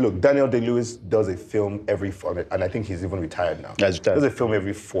 Look, Daniel Day-Lewis does a film every 4, and I think he's even retired now. He's retired. Does a film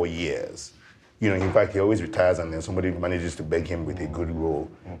every 4 years. In fact, he always retires and then somebody manages to beg him with a good role.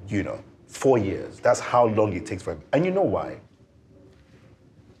 4 years. That's how long it takes for him. And you know why?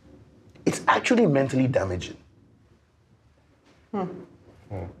 It's actually mentally damaging.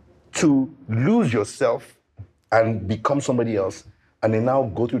 To lose yourself and become somebody else, and then now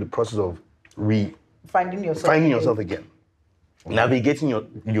go through the process of Finding yourself. finding yourself again, navigating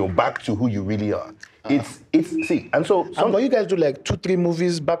your back to who you really are. And so But you guys do like 2-3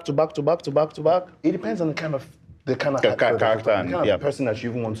 movies back to back to back to back to back. it depends on the kind of Character and, yeah. person that you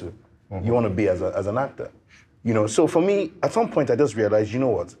even want to be as an actor. So for me, at some point I just realized, you know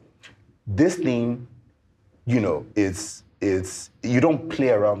what, this thing, it's you don't play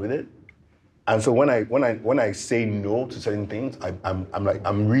around with it. And so when I say no to certain things,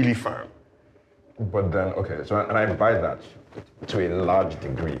 I'm really firm. But then, okay, so and I buy that to a large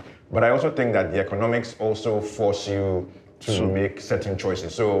degree. But I also think that the economics also force you to make certain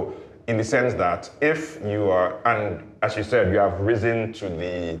choices. So in the sense that if you are, and as you said, you have risen to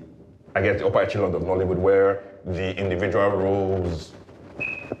the upper echelon of Nollywood where the individual roles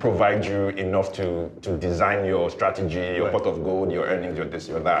provide you enough to design your strategy, your pot of gold, your earnings, your this,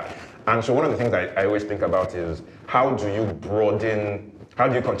 your that. And so one of the things I always think about is how do you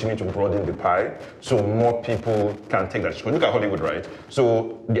continue to broaden the pie so more people can take that? Look at Hollywood, right?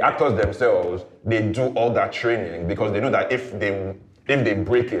 So the actors themselves, they do all that training because they know that if they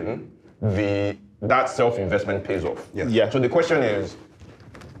break in, that self-investment pays off. Yes. Yeah. So the question is,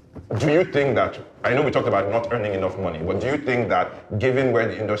 do you think that, I know we talked about not earning enough money, but do you think that given where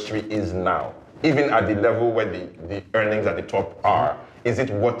the industry is now, even at the level where the earnings at the top are, is it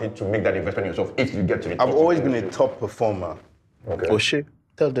worth it to make that investment in yourself if you get to the top? I've always been a top performer, Okay. Oshe,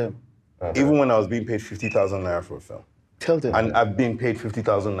 tell them. even when I was being paid 50,000 naira for a film. Tell them. And I've been paid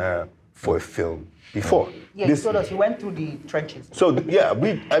 50,000 naira for a film before. Yeah, you told us you went through the trenches. So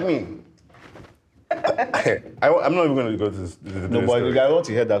I'm not even going to go to this. No, but I want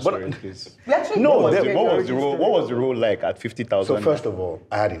to hear that story, please. We actually No, know What was the role? What was the role like at 50,000? So first of all,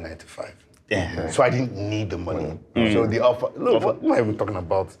 I had a 9 to 5. Yeah. So I didn't need the money. So the offer, look, what am I even talking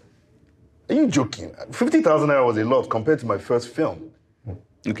about? Are you joking? 50,000 naira was a lot compared to my first film.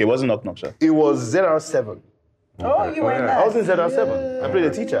 Okay, it wasn't Knock Knock, sir. It was ZR7. Oh, you were in I was in that. ZR7. I played a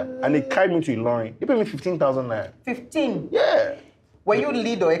teacher. And they carried me to Ilorin. They paid me 15,000 naira. 15. Yeah. Were you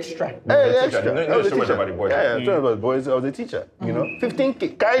lead or extra? Hey, teacher. extra. No, I was a so much teacher. about the boys. Yeah, I told about the boys. I was a teacher. You know,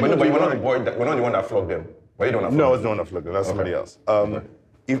 15K. Carried But me no, but to you were not the Ilorin. boy. We're not the one that flogged them. Were you the one that flogged No, I them? was the one that flogged it. That's somebody else.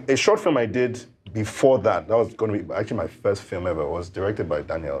 A short film I did before that was going to be actually my first film ever, was directed by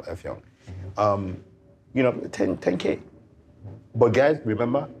Daniel F. Young. 10K. But guys,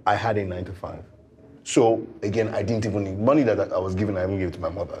 remember, I had a 9 to 5. So again, I didn't even need money that I was given. I even gave it to my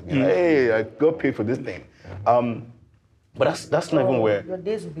mother. You know, hey, I got paid for this thing. But that's not even where. Your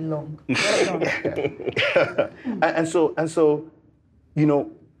days will be long. Well done. And so, you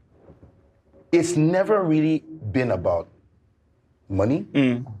know, it's never really been about money.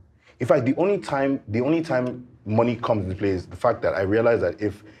 In fact, the only time money comes into play is the fact that I realize that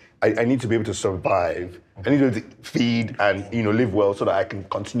if I need to be able to survive, I need to be able to feed and live well so that I can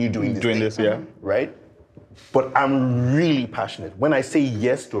continue doing this. Yeah. Right? But I'm really passionate. When I say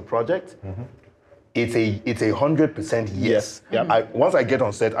yes to a project, it's a 100% yes. Yeah. Once I get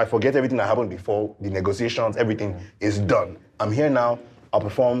on set, I forget everything that happened before, the negotiations, everything is done. I'm here now, I'll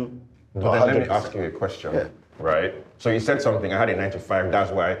perform. But then let me ask you a question, right? So you said something, I had a 9 to 5,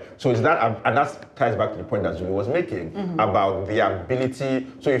 that's why. So is that, and that ties back to the point that Zulu was making about the ability,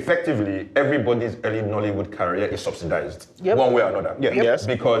 so effectively, everybody's early Nollywood career is subsidized, one way or another. Yes.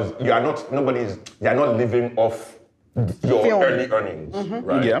 Because you're not living off your Film. early earnings,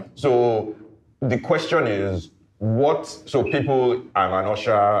 right? Yeah. So the question is, so people, I'm an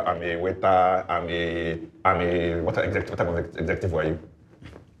usher, I'm a waiter, I'm a what type of executive were you?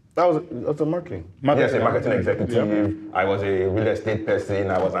 That was the marketing. Yes, a marketing executive. I was a real estate person.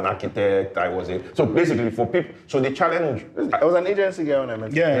 I was an architect. So basically for people, so the challenge. I was an agency guy when I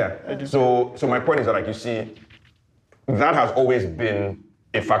met. Yeah. So my point is that, like, you see, that has always been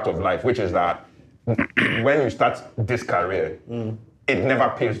a fact of life, which is that when you start this career, it never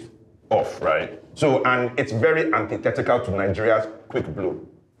pays off, right? So, and it's very antithetical to Nigeria's quick blow.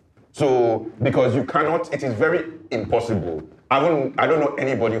 So, because you cannot, it is very impossible. I don't know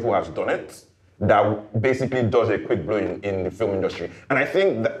anybody who has done it that basically does a quick blow in the film industry. And I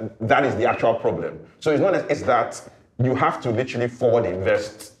think that is the actual problem. So it's that you have to literally forward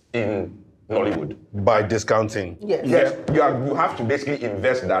invest in Nollywood. By discounting. Yes. Yes, you have to basically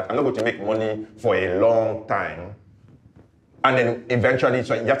invest that. I'm not going to make money for a long time. And then eventually,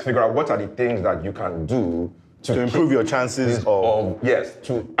 so you have to figure out what are the things that you can do To improve your chances of yes,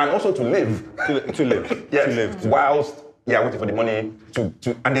 and also to live. to live. Yes, To live. whilst waiting for the money to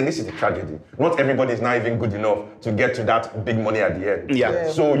and then this is the tragedy. Not everybody is not even good enough to get to that big money at the end.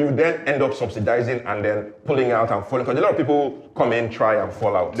 Yeah. So you then end up subsidizing and then pulling out and falling. Because a lot of people come in, try and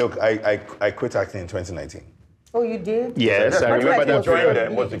fall out. Look, I quit acting in 2019. Oh, you did? Yes, I remember that. Joined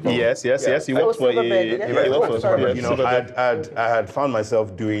them. What's it called? Yes. You worked for Silverbird, you worked for Silverbird. You know, I had found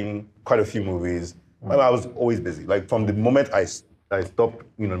myself doing quite a few movies. I was always busy. Like from the moment I stopped,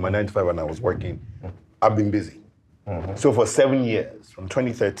 my 9 to 5 and I was working, I've been busy. So for 7 years, from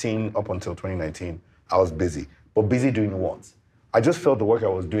 2013 up until 2019, I was busy. But busy doing what? I just felt the work I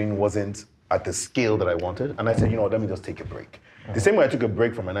was doing wasn't at the scale that I wanted. And I said, let me just take a break. The same way I took a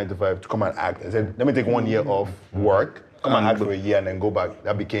break from my 9 to 5 to come and act. I said, let me take 1 year off work, come and act for a year and then go back.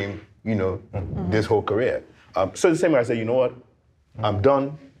 That became, this whole career. So the same way I said, you know what? I'm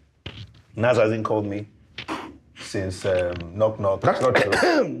done. Nas hasn't called me since Knock Knock. That's not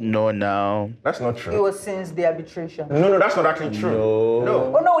true. No, now. That's not It true. was since the arbitration. No, that's not actually true.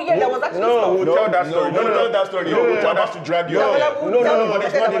 No. Oh, no, yeah, that was actually No, stuff. we'll tell that story. No, tell that story. No, We'll we'll tell tell that that to drag you. No, but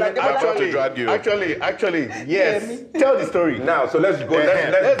it's not even actually drag you. Actually, yes. Tell the story. Now, so let's go.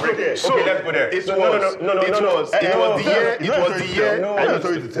 Let's break it. Okay, let's go there. It So, was the year. It was the year. No, I have a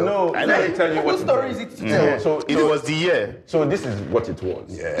story to tell. No, let me tell you what Whose story is it to tell? So It was the year. So this is what it was.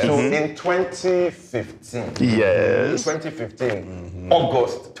 Yes. So in 2015. Yes. 2015.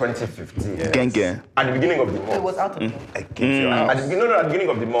 August 2015. Gang. At the beginning of the It month. was out of I came to your house. At the beginning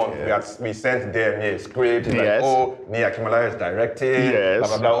of the month, we sent them a script. Like, Yes. oh, Nia Kimala is directing. Yes. Blah,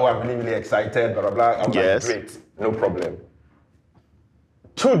 blah, blah. Oh, I'm really, really excited. Blah, blah, blah. I was Yes. like, great. No problem.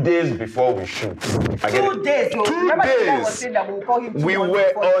 2 days before we shoot, I get 2 days. So remember the guy was days. saying that we'll call him 2 We months were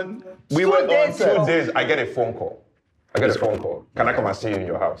before. on. We were on 2 days, I get a phone call. Can I come and see you in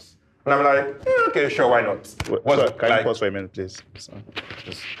your house? And I'm like, okay, sure, why not? Sorry, can you pause for a minute, please?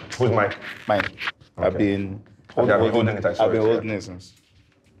 Who's Mike? Mine. I've been holding it, I saw I've been it, yeah. holding it since.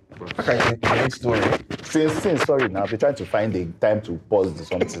 Okay, I need story. Since sorry now, I've been trying to find the time to pause the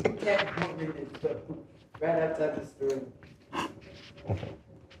something. Right after the story.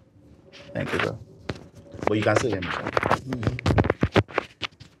 Thank you, sir. But you can still hear me, sir.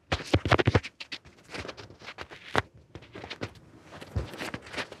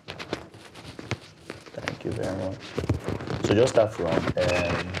 Thank you very much. So just start from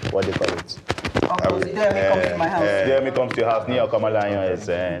what do you call it? Uncle, you don't ever come to my house. Jeremy comes to your house. Neil Kamalayan is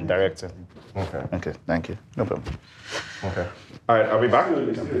director. Okay. Okay, thank you. No problem. Okay. All right, are we back?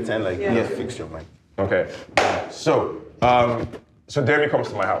 Pretend like you fixed your mind. Okay. So, so Jeremy comes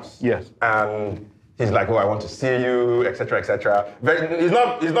to my house. Yes. And he's like, oh, I want to see you, etc., etc. He's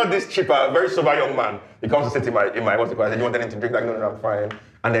not this cheaper, very sober young man. He comes to sit in my what's it called? I said, you want anything to drink? Like, no, I'm fine.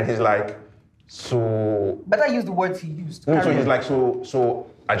 And then he's like, so. Better use the words he used. No, so he's like, so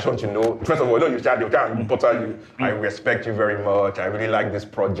I just want to know. First of all, no, you try and butter you. I respect you very much. I really like this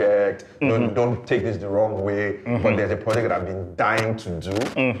project. Don't take this the wrong way. But there's a project that I've been dying to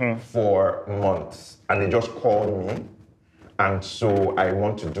do for months, and they just called me, and so I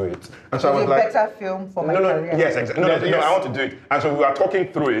want to do it. And so I was a like, better film for my career. yes, exactly. No, I want to do it. And so we were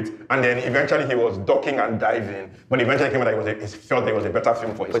talking through it, and then eventually he was ducking and diving, but eventually came out that he felt it was a better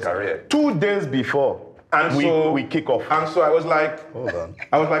film for his career. 2 days before, And we kick off. And so I was like, Hold on.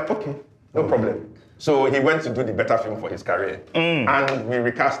 I was like, okay, no problem. So he went to do the better film for his career, and we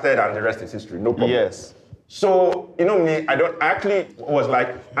recasted, and the rest is history. No problem. Yes. So you know me, I actually was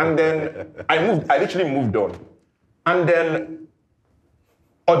like, and then I literally moved on, and then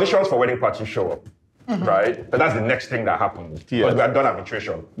auditions for wedding parties show up, right? But that's the next thing that happened because we had done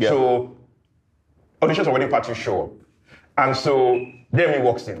arbitration. Yeah. So auditions for wedding parties show up, and so Jeremy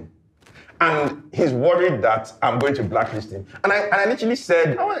walks in. And he's worried that I'm going to blacklist him. And I literally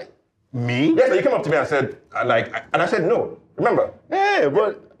said, Me? yes, he came up to me and said, and I said, no. Remember? Hey,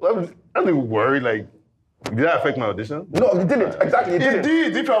 but I'm not worried. Like, did that affect my audition? No, he didn't. Exactly, he didn't.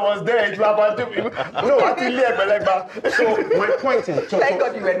 Indeed, if I was there, it would have So my point is, Thank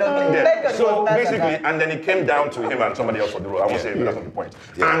God you were not there. Thank God so you were not basically, there. and then it came down to him and somebody else for the role. I won't say that's not the point.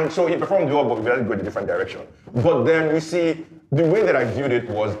 And so he performed well, but we had to go in a different direction. But then we see the way that I viewed it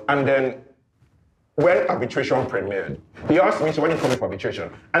was, and then when arbitration premiered, he asked me, so when you coming for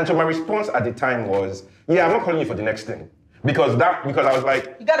arbitration? And so my response at the time was, yeah, I'm not calling you for the next thing. Because I was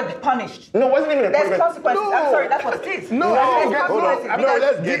like, You gotta be punished. no, it wasn't even a There's punishment. consequences. No. I'm sorry, that's what it is. No, There's hold on. consequences. No, Because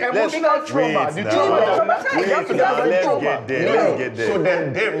let's get the emotional trauma. The trauma. Let's get there. So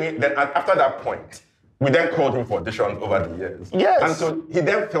then after that point, we then called him for auditions over the years. Yes. And so he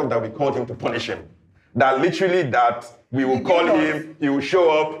then felt that we called him to punish him. That literally that we will call him, he will show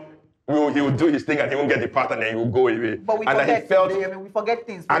up, he will do his thing and he won't get the part and then he will go away. But we and forget, then he felt, we forget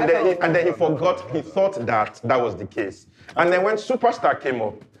things. and then he forgot, he thought that was the case. And then when Superstar came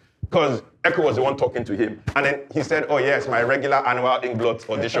up, because Echo was the one talking to him, and then he said, oh yes, my regular annual Inglot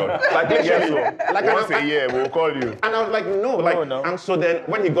audition. Like literally, like Once a year, we'll call you. and I was like, no. And so then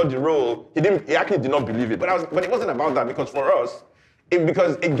when he got the role, he actually did not believe it. But it wasn't about that because for us,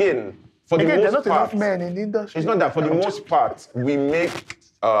 because again, for the Again, most there are not part, enough men in the industry. it's not that for the most part, we make,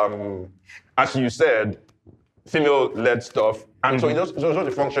 as you said, female-led stuff. And so it was just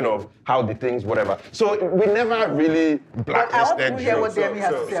a function of how the things, whatever. So we never really But I want blacklisted to hear you. what Demi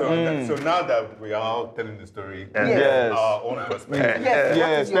has to say about that. So now that we are all telling the story Yes. from our own perspective. Yes,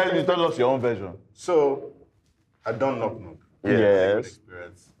 Yes, what is your tell us your own version. So I don't knock. Yes.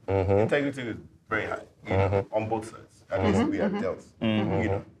 Experience. Integrity is very high, you know, on both sides. At least we have dealt, you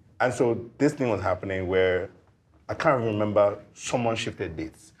know. And so this thing was happening where I can't remember, someone shifted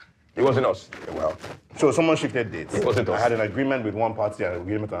dates. It wasn't us. Well, so someone shifted dates. It wasn't us. I had an agreement with one party and an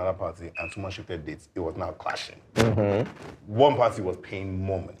agreement with another party, and someone shifted dates. It was now clashing. One party was paying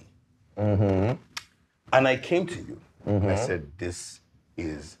more money. And I came to you. I said, this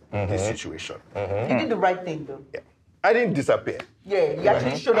is the situation. You did the right thing, though. Yeah. I didn't disappear. Yeah, you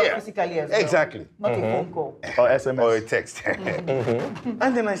actually showed up Yeah. physically as well. Exactly. Not a phone call. Or SMS. Or a text.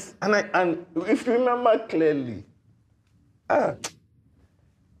 And then and if you remember clearly,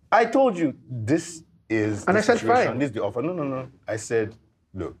 I told you this is And the I said, situation, fine. this is the offer. No. I said,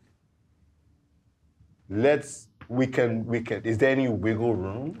 look, we can, is there any wiggle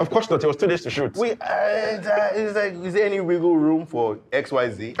room? Of course not. It was 2 days to shoot. Is there any wiggle room for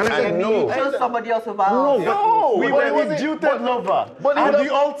XYZ? And I said, no. You chose somebody else over No, us. no, We but were it the wasn't- jilted lover. but At it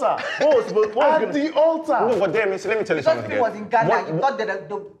the altar. At the altar. No, but then, let me tell you Because something. if it was in Ghana, you thought that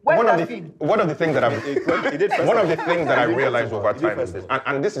where's One that of film? the things that It did first one of of the all. things that I It did realized first of all. over It did time is first this, of all.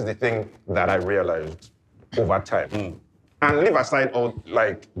 and this is the thing that I realized over time. And leave aside all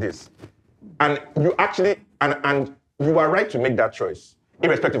like this. And you actually, and you are right to make that choice,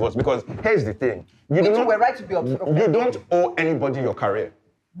 irrespective of us, because here's the thing. You We're right to be offended. You don't owe anybody your career,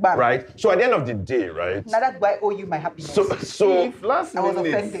 Bam. right? So at the end of the day, right? Now that's why I owe you my happiness. So If last I was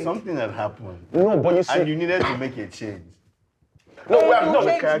minute offended. something had happened no, but you see, and you needed to make a change, no, we have you no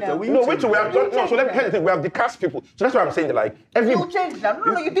change character. now. No, wait till we have You done. No, so let me change here's the thing. We have the cast people. So that's why I'm saying that, like every. You changed now.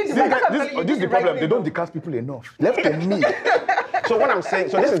 No, you did it. That's what I'm telling you, This is you the did right problem. They thing. don't decast people enough. Left to me. So what I'm saying,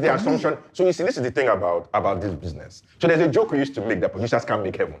 so this is the assumption. So you see, this is the thing about this business. So there's a joke we used to make that producers can't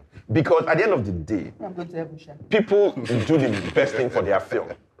make heaven, because at the end of the day, I'm going to heaven, Sha. people do the best thing for their film,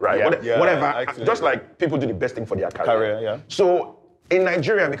 right? Yeah, Whatever. actually. Just like people do the best thing for their career. Career, yeah. So in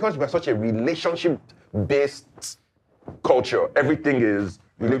Nigeria, because we're such a relationship-based culture, everything is.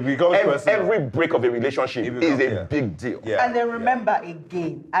 It becomes personal. Every break of a relationship It becomes- is a yeah. big deal. Yeah. And then remember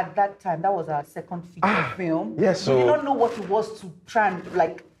again, at that time, that was our second feature film. yes, We did so- not know what it was to try and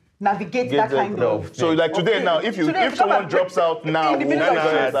like navigate Get that the- kind of. So like today Okay. now, if Today, if come someone and drops break- out now, in the we'll middle figure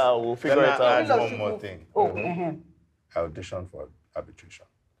of it out. We'll figure Then it I out. add one more thing. Oh, I auditioned for arbitration.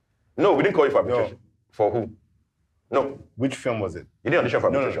 No, we didn't call you for arbitration. For who? No, Which film was it? you didn't audition for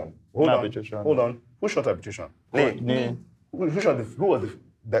No, no, arbitration. no. Hold on. Arbitration. Hold on. Who shot arbitration? Nee. Who shot the? Who was the?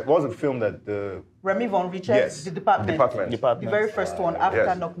 That was a film that the. Remy Von Richards, Yes. The Department. Department. The very first one after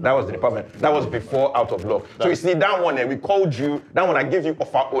Yes, Knock Knock. that was the department. That was before Out of Love. So you see that one, we called you. That one I gave you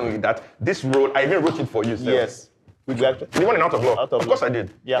offer only. That this role, I even wrote it for you. Sir. Yes. We actually. The one in Out of Love. Out of Of course Love. I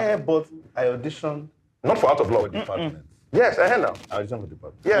did. Yeah. But I auditioned Not for Out of for Love. department. Yes, I heard now. I auditioned for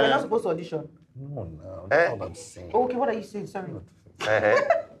department. You're not Yeah. supposed to audition. No, no, that's all I'm saying. Okay, what are you saying? Sorry. Uh-huh.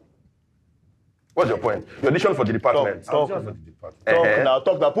 What's your point? You auditioned for the department. I auditioned for the department. Talk now.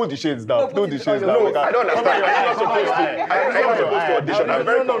 Talk now. Put the shades down. No, Put put the it shades on down. your- No, I don't understand. I'm not supposed to. I'm not supposed to audition. I'm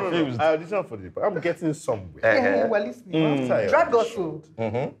very confused. I auditioned for the department. I'm getting somewhere. Eh, we're listening. After I Drag us, auditioned,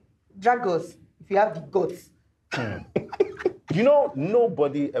 oh. Drag us if you have the guts. You know,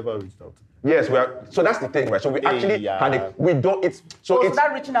 nobody ever reached out to me. Yes, we are. So that's the thing, right? So we actually yeah. had it. We don't. It's so So it's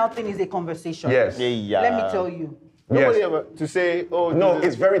that reaching out thing is a conversation. yes. Yeah. Let me tell you. Nobody Yes. ever to say, oh, No, this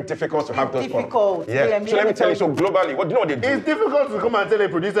it's is- very difficult to have those. difficult. Yes. Yeah, so let me tell you. So globally, what do you know what they do? It's difficult to come and tell a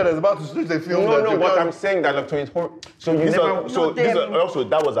producer that's about to shoot a film. No, that no. you What can't- I'm saying that like, to his whole. So you This never. was, so No, this them. also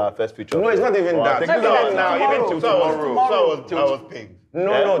that was our first feature. No, it's not even Well, that. I think Not Even even now, tomorrow. even till So I was, tomorrow. so I was paying.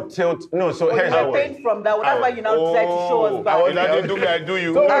 No, tilt. No, so here's You how were it paying from that. That's why you now decide to show us back. I was- When I do me, I do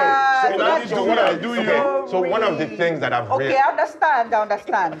you. So that's do me, I do you. So one of the things that I've Okay, read. I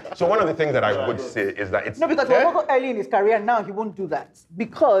understand. So one of the things that I would say is that it's No, because he was also early in his career. Now he won't do that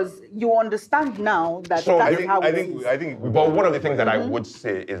because you understand now that So that's I how I it think, is. I think. But one of the things that I would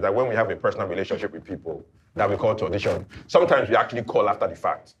say is that when we have a personal relationship with people that we call to audition, sometimes we actually call after the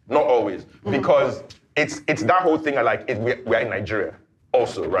fact. Not always, because it's that whole thing. Like we're in Nigeria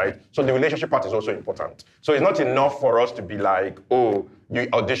also, right? So the relationship part is also important. So it's not enough for us to be like, oh, you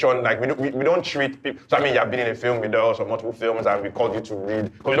audition. Like we don't treat people. So I mean, you've been in a film with us or multiple films, and we called you to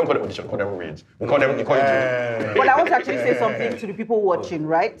read. Because we don't call them audition, we call them reads. We call you to. But I want to actually say something to the people watching,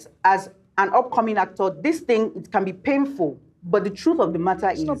 right? As an upcoming actor, this thing, it can be painful, but the truth of the matter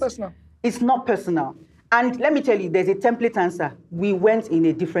is not personal. It's not personal. And let me tell you, there's a template answer. We went in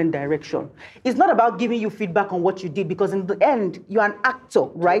a different direction. It's not about giving you feedback on what you did, because in the end, you're an actor,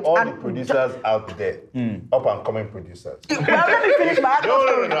 right? All and the producers out there, up and coming producers. Well, let me finish my No,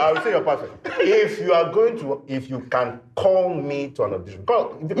 I would say you're perfect. If you can call me to an audition,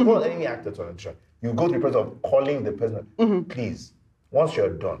 if you can call any actor to an audition, you go to the process of calling the person. Please, once you're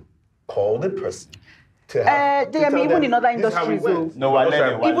done, call the person. To have, to JM, tell even them, in other this is how it industries, went. though. No, we're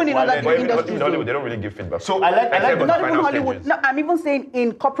learning. Even in we're other learning. But even industries, in Hollywood, they don't really give feedback. So I like Except for Not the even final Hollywood. stages. No, I'm even saying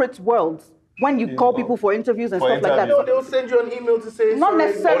in corporate worlds, when you call people for interviews and For stuff like that. interviews. No, they'll send you an email to say. Not sorry.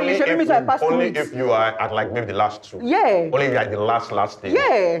 necessarily. Only, Should we try past 2 only weeks? if you are at like maybe the last two. Yeah. Only if you're at the last stage.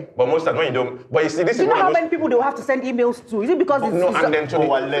 Yeah. But most of the time when you don't. But you see, this Do is you know one of how those. many people they will have to send emails to? Is it because it's, No, it's and then to Oh, the,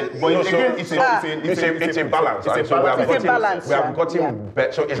 well, let- but no, again, it's a balance. It's a and so we have balance. It's a balance, We have yeah. gotten Yeah.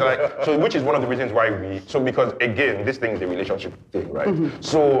 better. So it's like which is one of the reasons why because again, this thing is a relationship thing, right?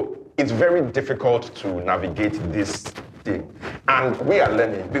 So it's very difficult to navigate this thing, and we are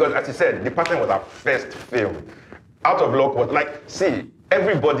learning because, as you said, The Pattern was our first film. Out of Luck was like, see,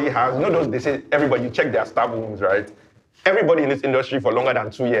 everybody has, those, they say everybody, you check their stab wounds, right? Everybody in this industry for longer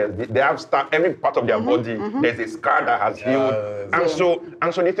than 2 years, they have every part of their body, there's a scar that has healed. And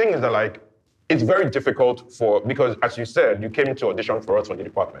so the thing is that like, it's very difficult because as you said, you came to audition for us for the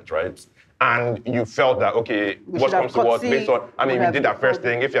department, right? And you felt that, okay, what comes to what based on, we did that first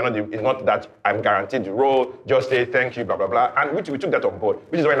thing. If you're not, it's not that I'm guaranteed the role, just say thank you, blah, blah, blah. And we took that on board,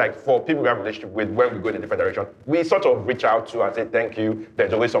 which is why, like, for people we have a relationship with, when we go in a different direction, we sort of reach out to and say thank you,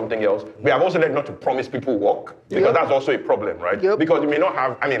 there's always something else. We have also learned not to promise people work, because that's also a problem, right? Because you may not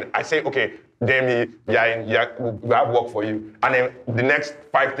have, I say, okay, Demi, we have work for you. And then the next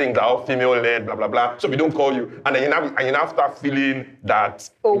 5 things are all female-led, blah, blah, blah. So we don't call you. And then you now start feeling that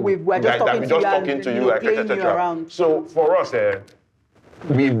we're just talking to you, etc. So for us,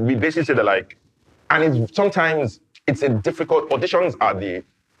 we basically say that, like, and sometimes it's a difficult, auditions are the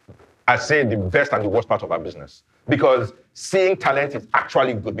best and the worst part of our business. Because seeing talent is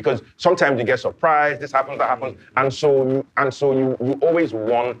actually good, because sometimes you get surprised, this happens, that happens. And so you always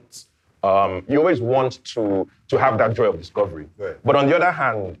want to have that joy of discovery. Right. But on the other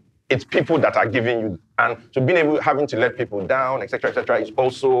hand, it's people that are giving you, and so having to let people down, etc., is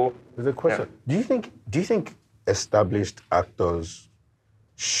also. There's a question. Yeah. Do you think established actors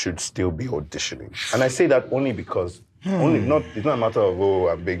should still be auditioning? And I say that only because it's not a matter of, oh,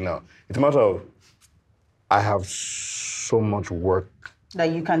 I'm big now. It's a matter of, I have so much work that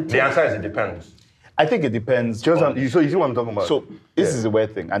you can take. The answer is it depends. I think it depends. So you see what I'm talking about? So this is a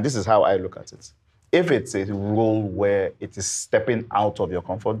weird thing, and this is how I look at it. If it's a role where it is stepping out of your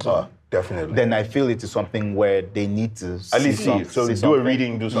comfort zone, definitely, then I feel it is something where they need to at least see it. So do a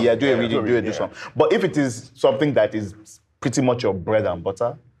reading, do something. Yeah, do a reading, do something. But if it is something that is pretty much your bread and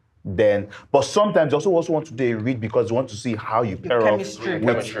butter, then, but sometimes you also want to do a read because you want to see how you pair up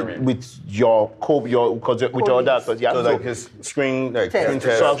with your other actors. Yeah, so like his screen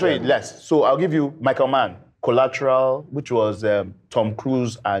test. So I'll show you less. So I'll give you Michael Mann, Collateral, which was Tom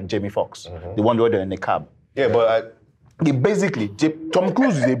Cruise and Jamie Foxx, the one where they're in a cab. Yeah, but Tom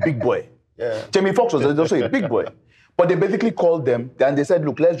Cruise is a big boy. Yeah. Jamie Foxx was also a big boy. But they basically called them and they said,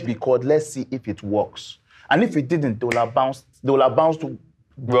 look, let's record, let's see if it works. And if it didn't, they will have bounced to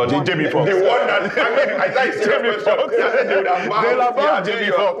Jamie Foxx. The one that, I thought you said Jamie Foxx. They would have bounced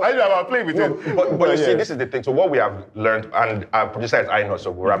Jamie Foxx. I didn't have a play with him. But you see, this is the thing. So what we have learned, and our producer is I know,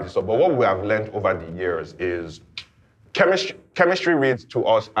 so we'll wrap this up. But what we have learned over the years is chemistry reads to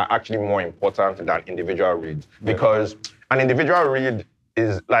us are actually more important than individual reads. Because an individual read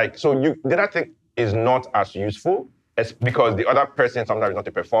is like, the other thing is not as useful. It's because the other person sometimes is not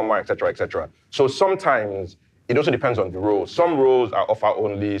a performer, etc., etc. So sometimes it also depends on the role. Some roles are offer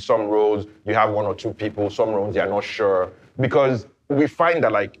only, some roles you have 1 or 2 people, some roles you're not sure. Because we find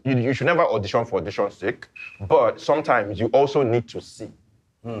that like you should never audition for audition's sake, but sometimes you also need to see.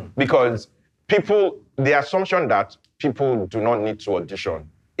 Because the assumption that people do not need to audition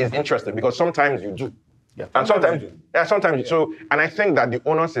is interesting because sometimes you do. Yeah. And sometimes you do. So, and I think that the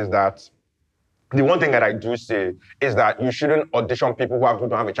onus is that the one thing that I do say is that you shouldn't audition people who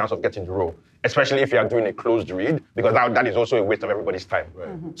don't have a chance of getting the role, especially if you are doing a closed read, because that is also a waste of everybody's time.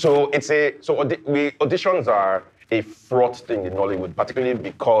 Right. So auditions are a fraught thing in Hollywood, particularly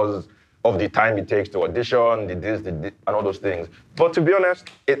because of the time it takes to audition, and all those things. But to be honest,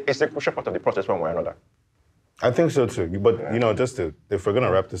 it's a crucial part of the process one way or another. I think so too. But if we're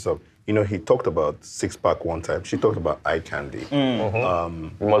gonna wrap this up, he talked about six-pack one time. She talked about eye candy.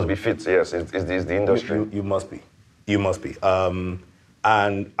 You must be fit. Yes, it's the industry. You must be. You must be.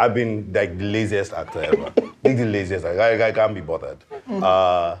 And I've been like the laziest actor ever. The laziest. I can't be bothered.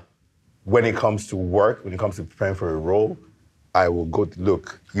 When it comes to work, when it comes to preparing for a role, I will go to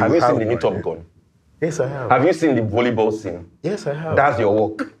look. Have you seen the new Top Gun? Yes, I have. Have you seen the volleyball scene? Yes, I have. That's your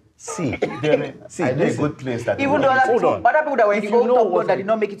work. See, I know a good place that even though other people that were in the old Top Gun that did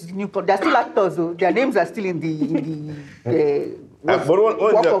not make it to the new Top, they're still actors though. Their names are still in the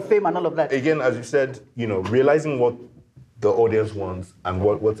Walk of Fame and all of that. Again, as you said, realizing what the audience wants and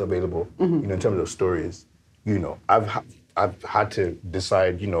what's available, in terms of stories, I've had to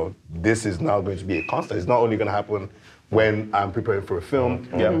decide, this is now going to be a constant. It's not only going to happen when I'm preparing for a film.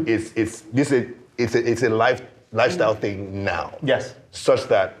 It's a lifestyle thing now. Yes. Such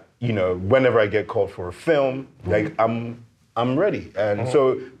that, whenever I get called for a film, like I'm ready. And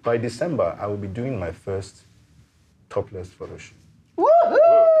so by December, I will be doing my first topless photo shoot.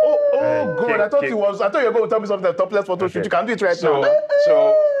 Oh, good. I thought you were going to tell me something, topless photo shoot. You can do it right now.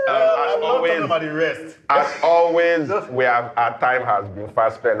 So, I'm not talking about the rest. As always, our time has been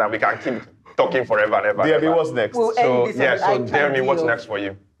fast spent and we can keep talking forever and ever. Jeremy, what's next? Jeremy, what's next for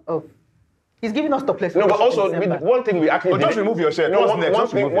you? Oh. He's giving us topless. No, but also one thing we actually just remove your shirt. No,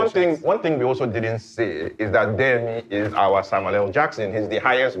 one thing we also didn't say is that Demi is our Samuel L. Jackson. He's the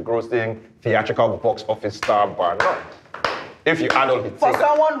highest grossing theatrical box office star bar none. If you add all the For things,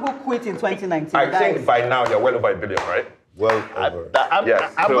 someone who quit in 2019, I that think is- by now you're well over $1 billion, right? Well over.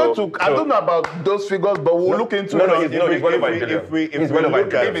 Yes, I so- don't know about those figures, but we'll look into no, it. no, he's well over $1 billion. If we He's well over $1 look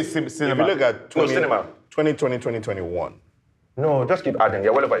billion. at, Maybe if cinema. you look at No, cinema. 2020, 2021. No, just keep adding.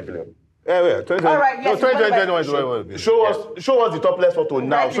 You're well over $1 billion. Yeah, 2020. All right, yes, no, it's 2021 is well well. Show us the topless photo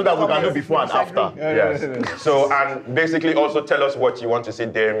now, Right, so that we can do topless. before and after. Yes. So, and basically also tell us what you want to see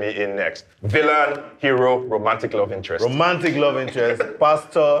Dare Me in next. Villain, hero, romantic love interest. Romantic love interest,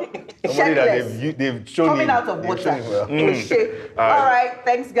 pastor, somebody that Shirtless. they've shown coming him. out of they've water. shown him well. Cliche. All right,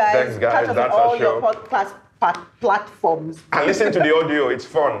 thanks guys. Thanks, guys. Catch us on That's all our your show. podcast platforms. And listen to the audio, it's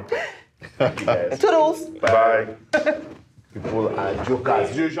fun. Toodles. Bye. People are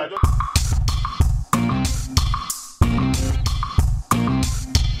jokers. You should just-